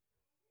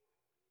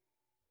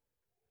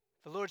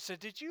 The Lord said,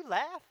 did you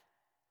laugh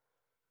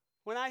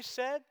when I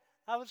said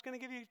I was going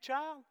to give you a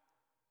child?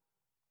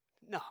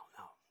 No.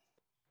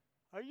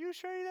 Are you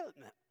sure you don't?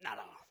 No.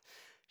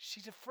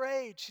 She's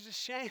afraid. She's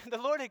ashamed. The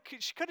Lord,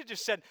 she could have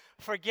just said,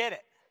 forget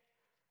it.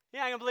 You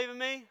ain't going to believe in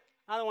me?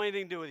 I don't want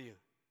anything to do with you.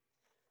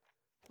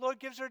 The Lord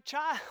gives her a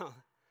child.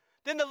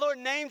 Then the Lord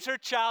names her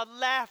child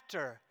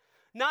Laughter.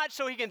 Not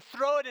so he can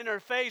throw it in her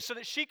face so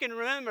that she can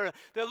remember.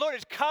 The Lord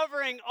is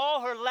covering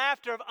all her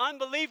laughter of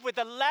unbelief with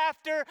the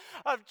laughter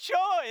of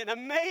joy and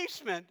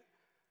amazement.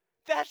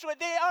 That's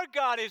what our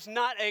God is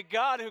not a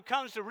God who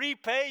comes to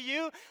repay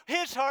you.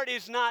 His heart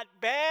is not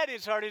bad.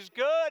 His heart is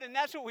good. And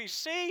that's what we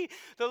see.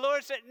 The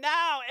Lord said,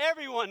 now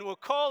everyone will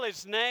call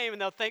his name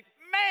and they'll think,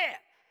 man,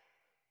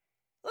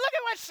 look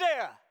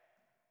at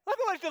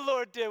what the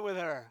Lord did with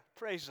her.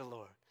 Praise the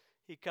Lord.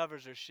 He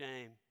covers her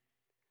shame.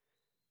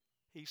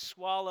 He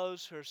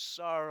swallows her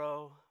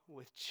sorrow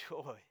with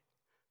joy.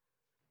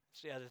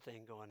 That's the other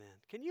thing going in.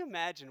 Can you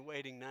imagine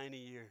waiting 90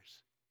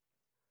 years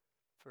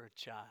for a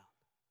child?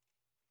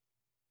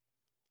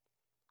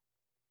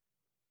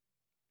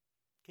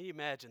 Can you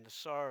imagine the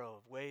sorrow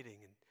of waiting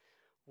and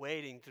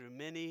waiting through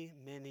many,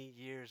 many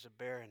years of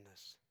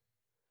barrenness?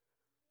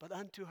 But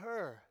unto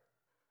her,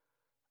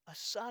 a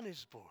son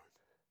is born.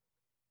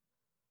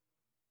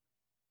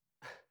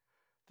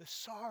 The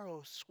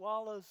sorrow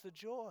swallows the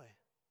joy.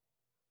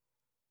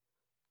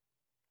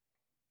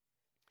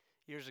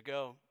 Years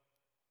ago,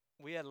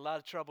 we had a lot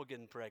of trouble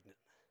getting pregnant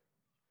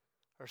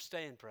or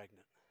staying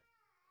pregnant.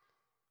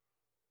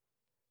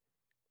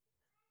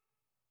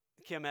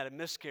 Kim had a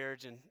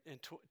miscarriage in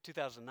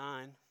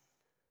 2009.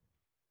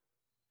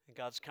 In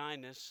God's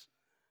kindness,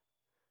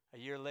 a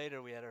year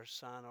later we had our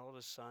son, our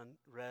oldest son,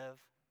 Rev.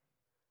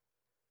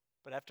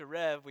 But after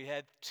Rev, we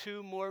had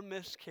 2 more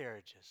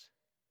miscarriages.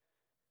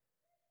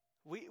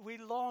 We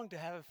longed to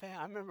have a family.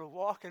 I remember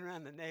walking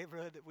around the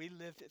neighborhood that we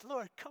lived in.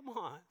 Lord, come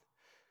on.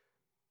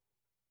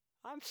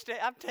 I'm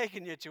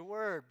taking you at your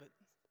word, but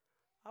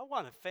I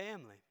want a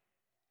family.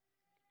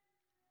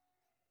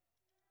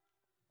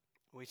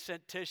 We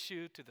sent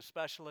tissue to the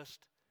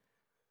specialist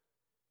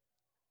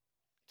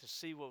to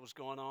see what was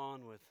going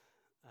on with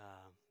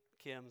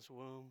Kim's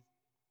womb.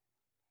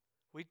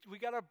 We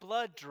got our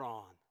blood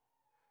drawn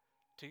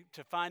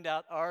to find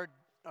out our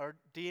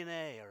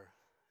DNA or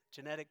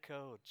genetic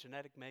code,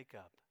 genetic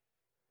makeup.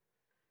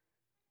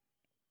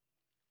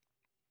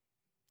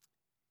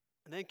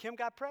 And then Kim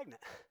got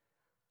pregnant.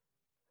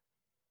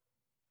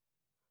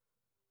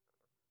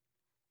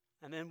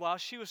 And then while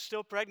she was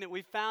still pregnant,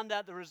 we found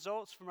out the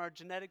results from our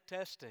genetic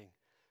testing.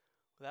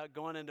 Without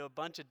going into a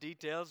bunch of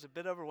details, a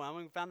bit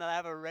overwhelming, we found out I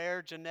have a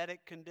rare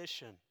genetic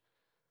condition.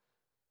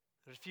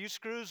 There's a few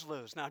screws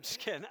loose. No, I'm just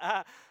kidding.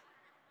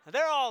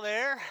 They're all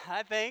there,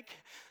 I think.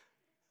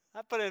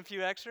 I put in a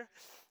few extra.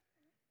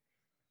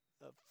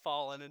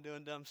 Falling and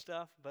doing dumb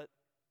stuff. But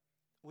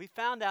we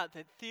found out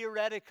that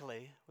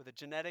theoretically, with a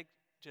genetic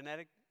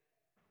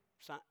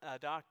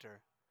doctor,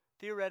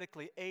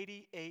 theoretically,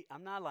 88%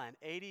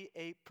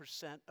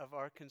 of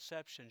our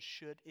conception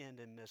should end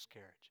in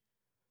miscarriage.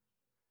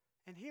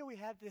 And here we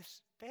have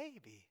this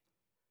baby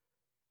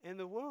in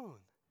the womb.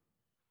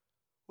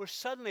 We're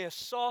suddenly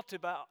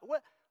assaulted by,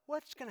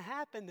 what's going to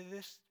happen to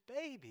this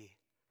baby?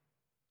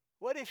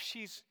 What if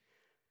she's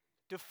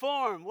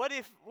deformed? What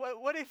if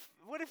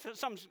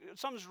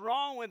something's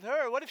wrong with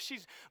her? What if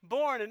she's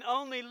born and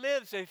only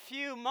lives a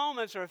few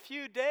moments or a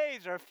few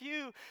days or a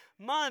few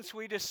months?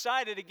 We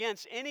decided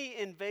against any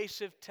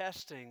invasive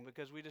testing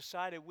because we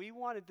decided we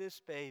wanted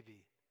this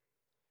baby.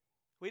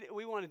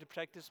 We wanted to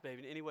protect this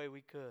baby in any way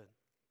we could.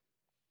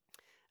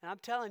 And I'm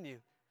telling you,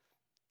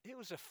 it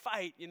was a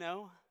fight, you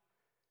know.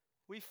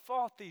 We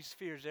fought these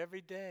fears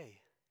every day.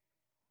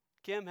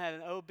 Kim had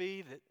an OB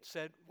that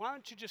said, why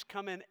don't you just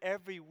come in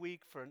every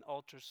week for an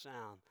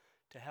ultrasound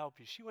to help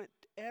you? She went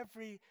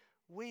every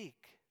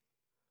week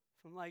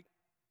from like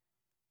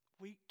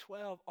week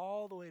 12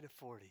 all the way to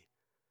 40.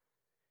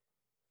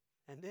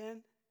 And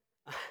then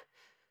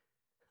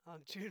on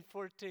June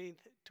 14th,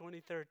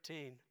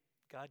 2013,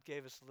 God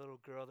gave us a little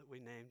girl that we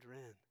named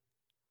Ren.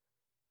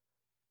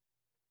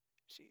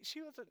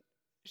 She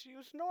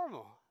was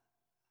normal.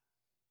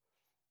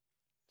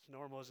 As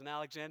normal as an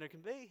Alexander can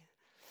be.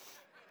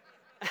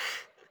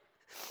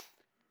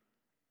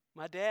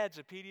 My dad's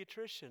a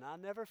pediatrician. I'll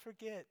never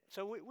forget.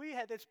 So we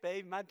had this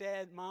baby. My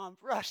dad and mom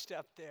rushed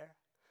up there.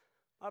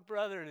 My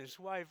brother and his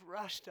wife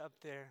rushed up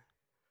there.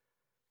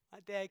 My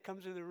dad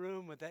comes in the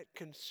room with that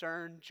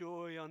concerned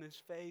joy on his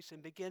face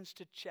and begins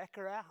to check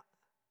her out.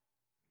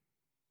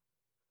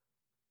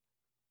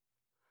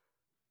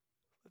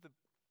 With the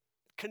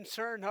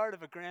concerned heart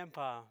of a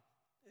grandpa.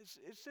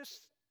 Is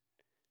this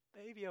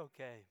baby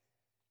okay?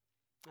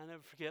 I'll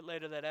never forget,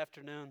 later that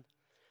afternoon,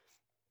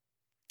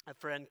 a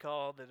friend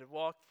called that had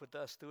walked with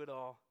us through it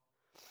all.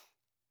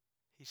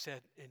 He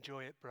said,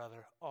 enjoy it,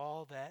 brother.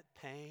 All that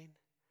pain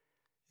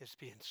is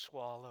being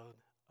swallowed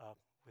up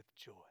with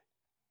joy.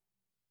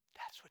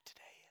 That's what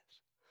today is.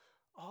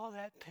 All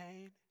that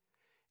pain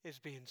is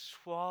being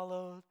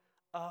swallowed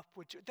up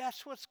with joy.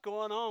 That's what's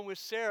going on with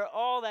Sarah.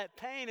 All that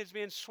pain is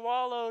being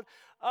swallowed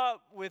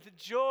up with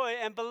joy.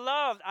 And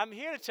beloved, I'm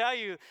here to tell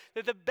you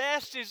that the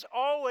best is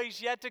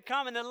always yet to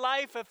come in the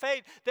life of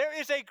faith. There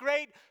is a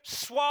great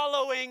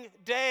swallowing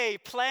day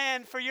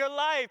planned for your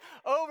life,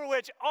 over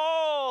which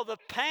all the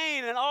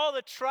pain and all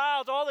the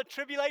trials, all the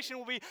tribulation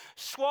will be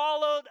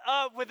swallowed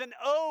up with an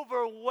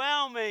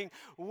overwhelming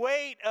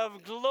weight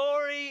of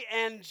glory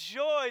and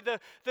joy.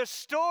 This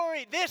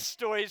story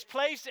is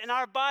placed in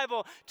our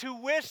Bible to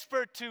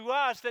whisper to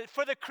us that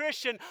for the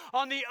Christian,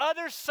 on the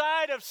other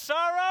side of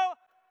sorrow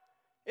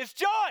is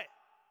joy.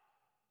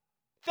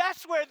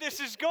 That's where this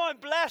is going.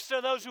 Blessed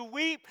are those who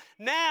weep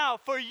now,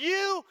 for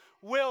you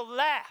will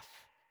laugh.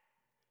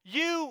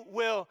 You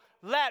will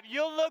laugh.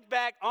 You'll look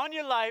back on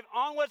your life,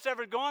 on what's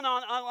ever going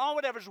on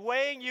whatever's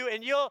weighing you,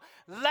 and you'll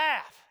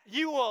laugh.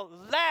 You will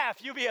laugh.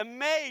 You'll be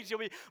amazed. You'll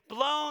be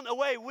blown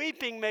away.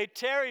 Weeping may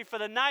tarry for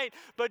the night,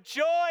 but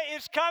joy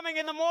is coming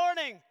in the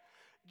morning.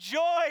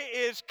 Joy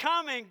is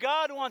coming.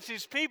 God wants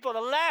his people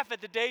to laugh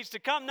at the days to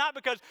come, not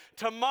because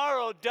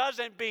tomorrow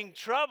doesn't bring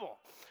trouble,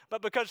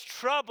 but because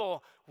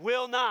trouble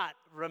will not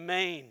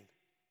remain.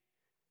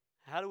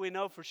 How do we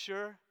know for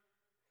sure?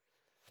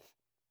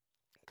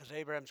 Because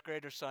Abraham's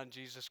greater son,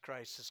 Jesus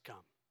Christ, has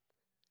come.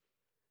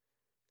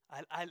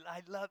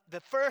 I love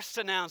the first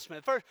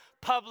announcement, the first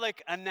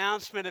public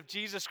announcement of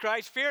Jesus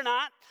Christ. Fear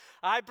not,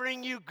 I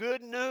bring you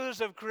good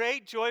news of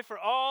great joy for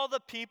all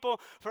the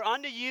people. For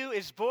unto you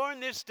is born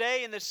this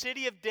day in the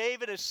city of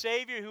David a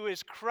Savior who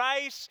is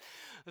Christ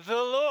the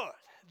Lord.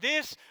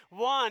 This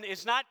one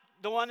is not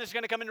the one that's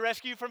going to come and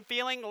rescue you from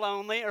feeling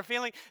lonely or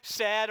feeling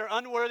sad or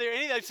unworthy or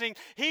any of those things.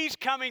 He's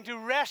coming to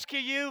rescue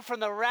you from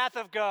the wrath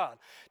of God,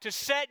 to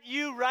set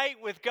you right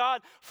with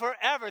God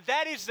forever.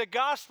 That is the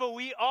gospel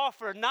we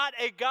offer, not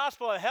a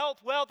gospel of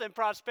health, wealth, and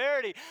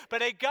prosperity,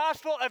 but a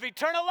gospel of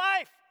eternal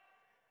life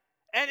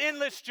and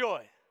endless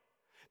joy.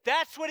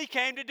 That's what he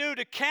came to do,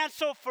 to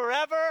cancel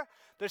forever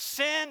the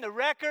sin, the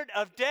record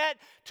of debt,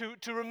 to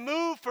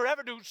remove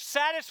forever, to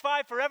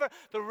satisfy forever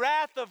the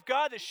wrath of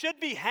God that should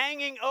be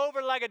hanging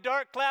over like a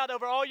dark cloud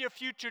over all your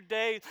future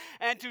days,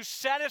 and to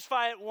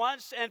satisfy it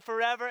once and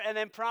forever, and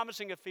then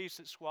promising a feast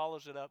that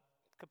swallows it up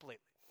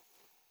completely.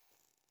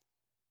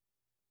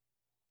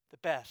 The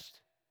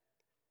best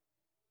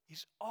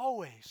is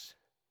always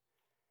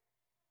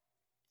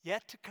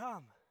yet to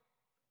come.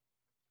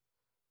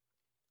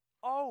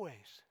 Always.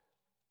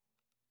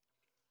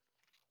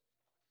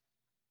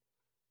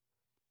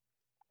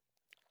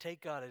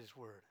 Take God at his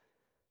word.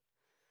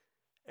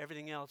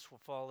 Everything else will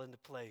fall into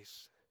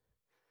place.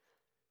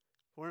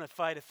 We're in a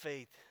fight of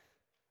faith.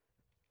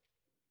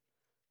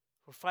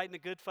 We're fighting a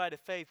good fight of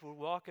faith. We're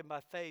walking by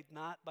faith,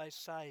 not by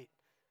sight.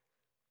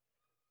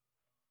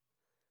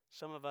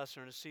 Some of us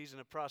are in a season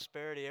of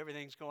prosperity.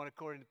 Everything's going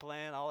according to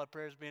plan. All our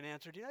prayers being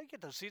answered. You get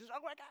those seasons.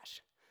 Oh my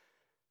gosh.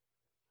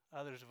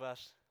 Others of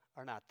us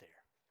are not there.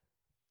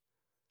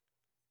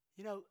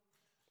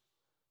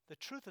 The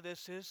truth of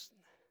this is,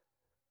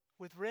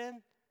 with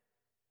Ren,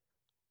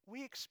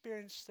 we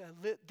experienced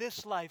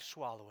this life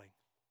swallowing.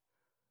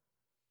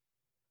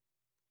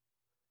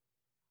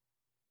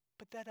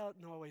 But that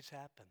doesn't always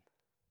happen.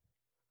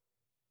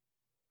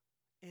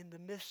 In the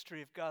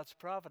mystery of God's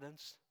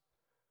providence,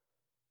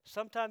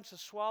 sometimes the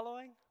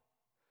swallowing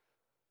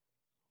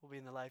will be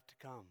in the life to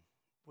come.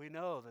 We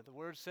know that the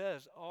Word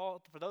says,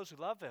 for those who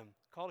love him,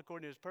 called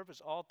according to his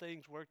purpose, all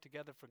things work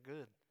together for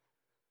good.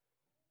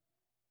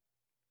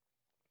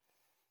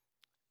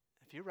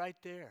 If you're right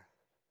there,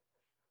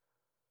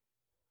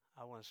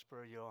 I want to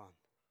spur you on.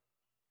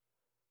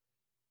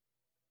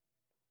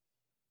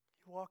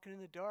 You're walking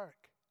in the dark.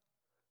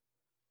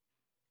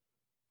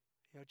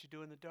 You know what you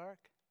do in the dark?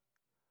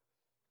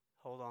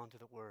 Hold on to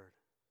the Word.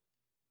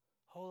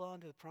 Hold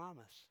on to the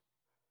promise.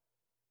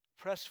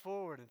 Press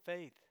forward in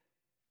faith.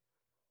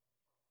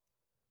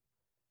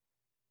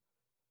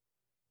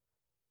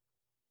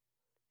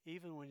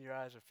 Even when your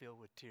eyes are filled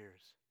with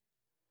tears.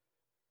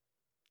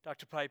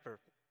 Dr. Piper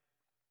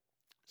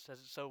says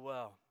it so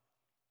well.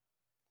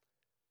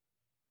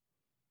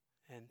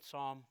 In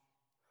Psalm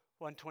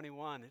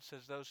 121, it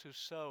says, "Those who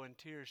sow in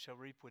tears shall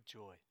reap with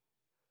joy."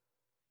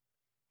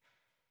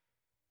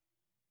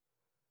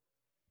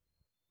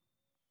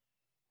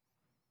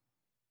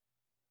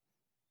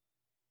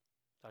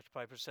 Dr.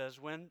 Piper says,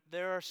 when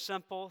there are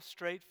simple,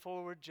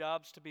 straightforward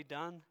jobs to be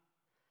done,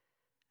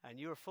 and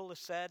you are full of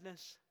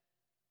sadness,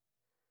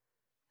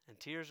 and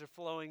tears are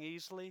flowing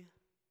easily,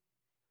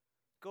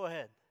 go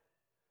ahead.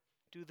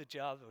 Do the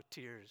job with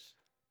tears.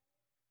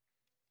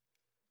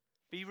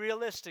 Be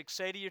realistic.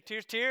 Say to your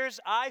tears, "Tears,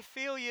 I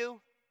feel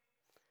you.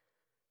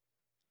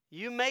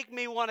 You make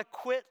me want to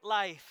quit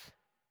life.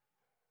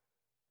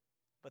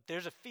 But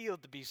there's a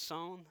field to be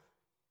sown.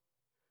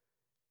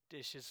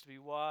 Dishes to be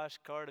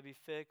washed, car to be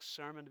fixed,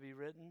 sermon to be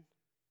written.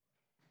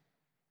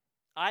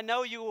 I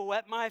know you will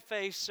wet my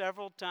face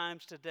several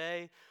times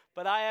today,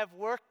 but I have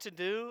work to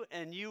do,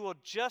 and you will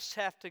just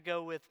have to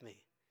go with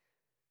me.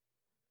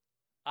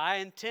 I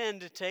intend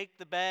to take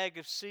the bag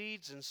of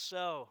seeds and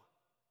sow.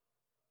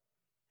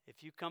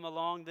 If you come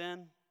along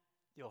then,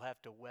 you'll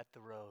have to wet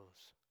the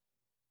rows."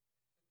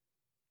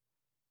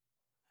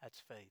 That's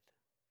faith.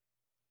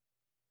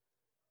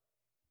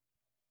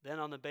 Then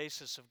on the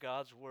basis of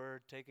God's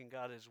word, taking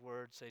God at His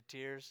word, say,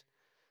 "Tears,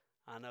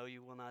 I know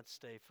you will not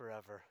stay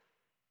forever.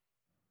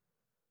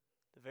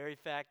 The very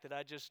fact that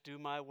I just do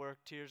my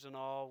work, tears and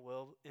all,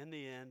 will in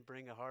the end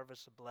bring a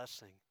harvest of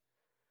blessing.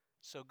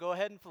 So go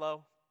ahead and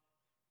flow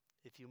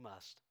if you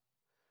must.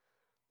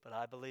 But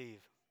I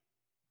believe,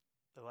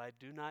 though I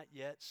do not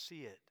yet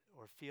see it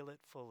or feel it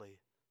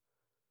fully,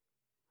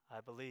 I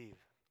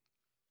believe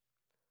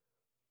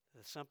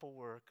the simple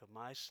work of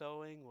my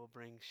sowing will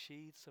bring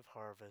sheaves of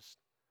harvest.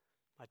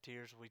 My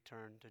tears will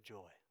turn to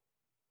joy."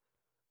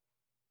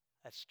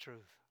 That's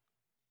truth.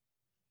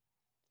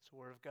 It's the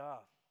Word of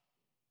God.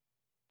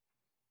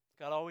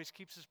 God always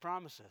keeps His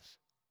promises.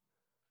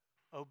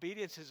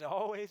 Obedience is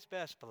always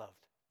best,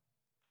 beloved.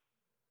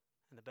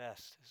 And the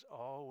best is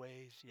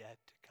always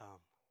yet to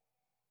come.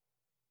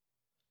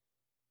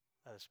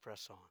 Let us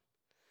press on.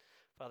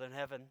 Father in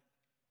heaven,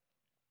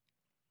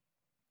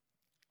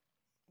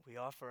 we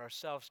offer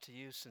ourselves to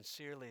you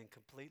sincerely and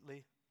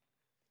completely.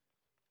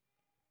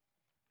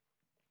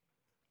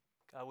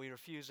 God, we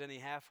refuse any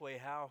halfway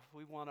house.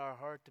 We want our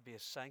heart to be a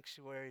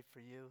sanctuary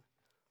for you.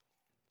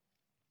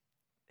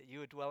 That you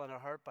would dwell in our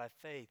heart by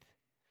faith.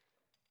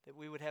 That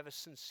we would have a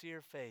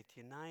sincere faith,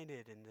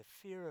 united in the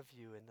fear of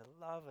you and the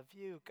love of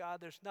you.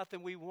 God, there's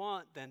nothing we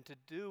want than to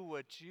do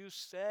what you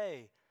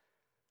say.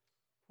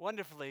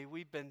 Wonderfully,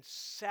 we've been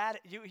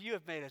you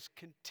have made us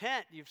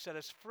content. You've set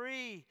us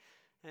free.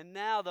 And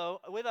now, though,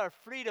 with our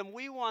freedom,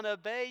 we want to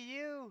obey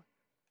you.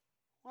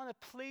 Want to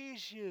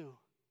please you.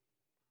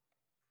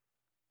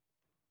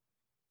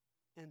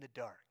 In the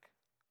dark.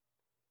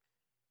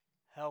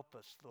 Help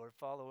us, Lord.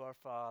 Follow our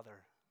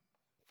Father.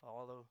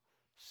 Follow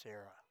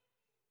Sarah.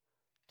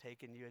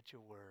 Taking you at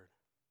your word.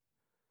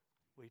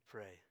 We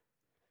pray.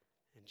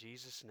 In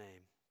Jesus'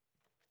 name,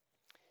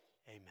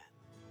 amen.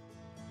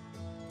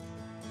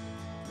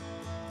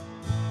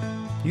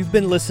 You've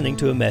been listening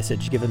to a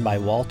message given by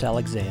Walt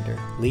Alexander,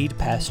 lead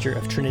pastor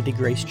of Trinity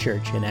Grace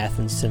Church in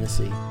Athens,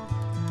 Tennessee.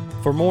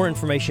 For more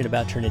information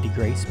about Trinity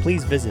Grace,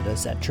 please visit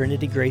us at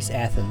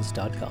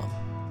trinitygraceathens.com.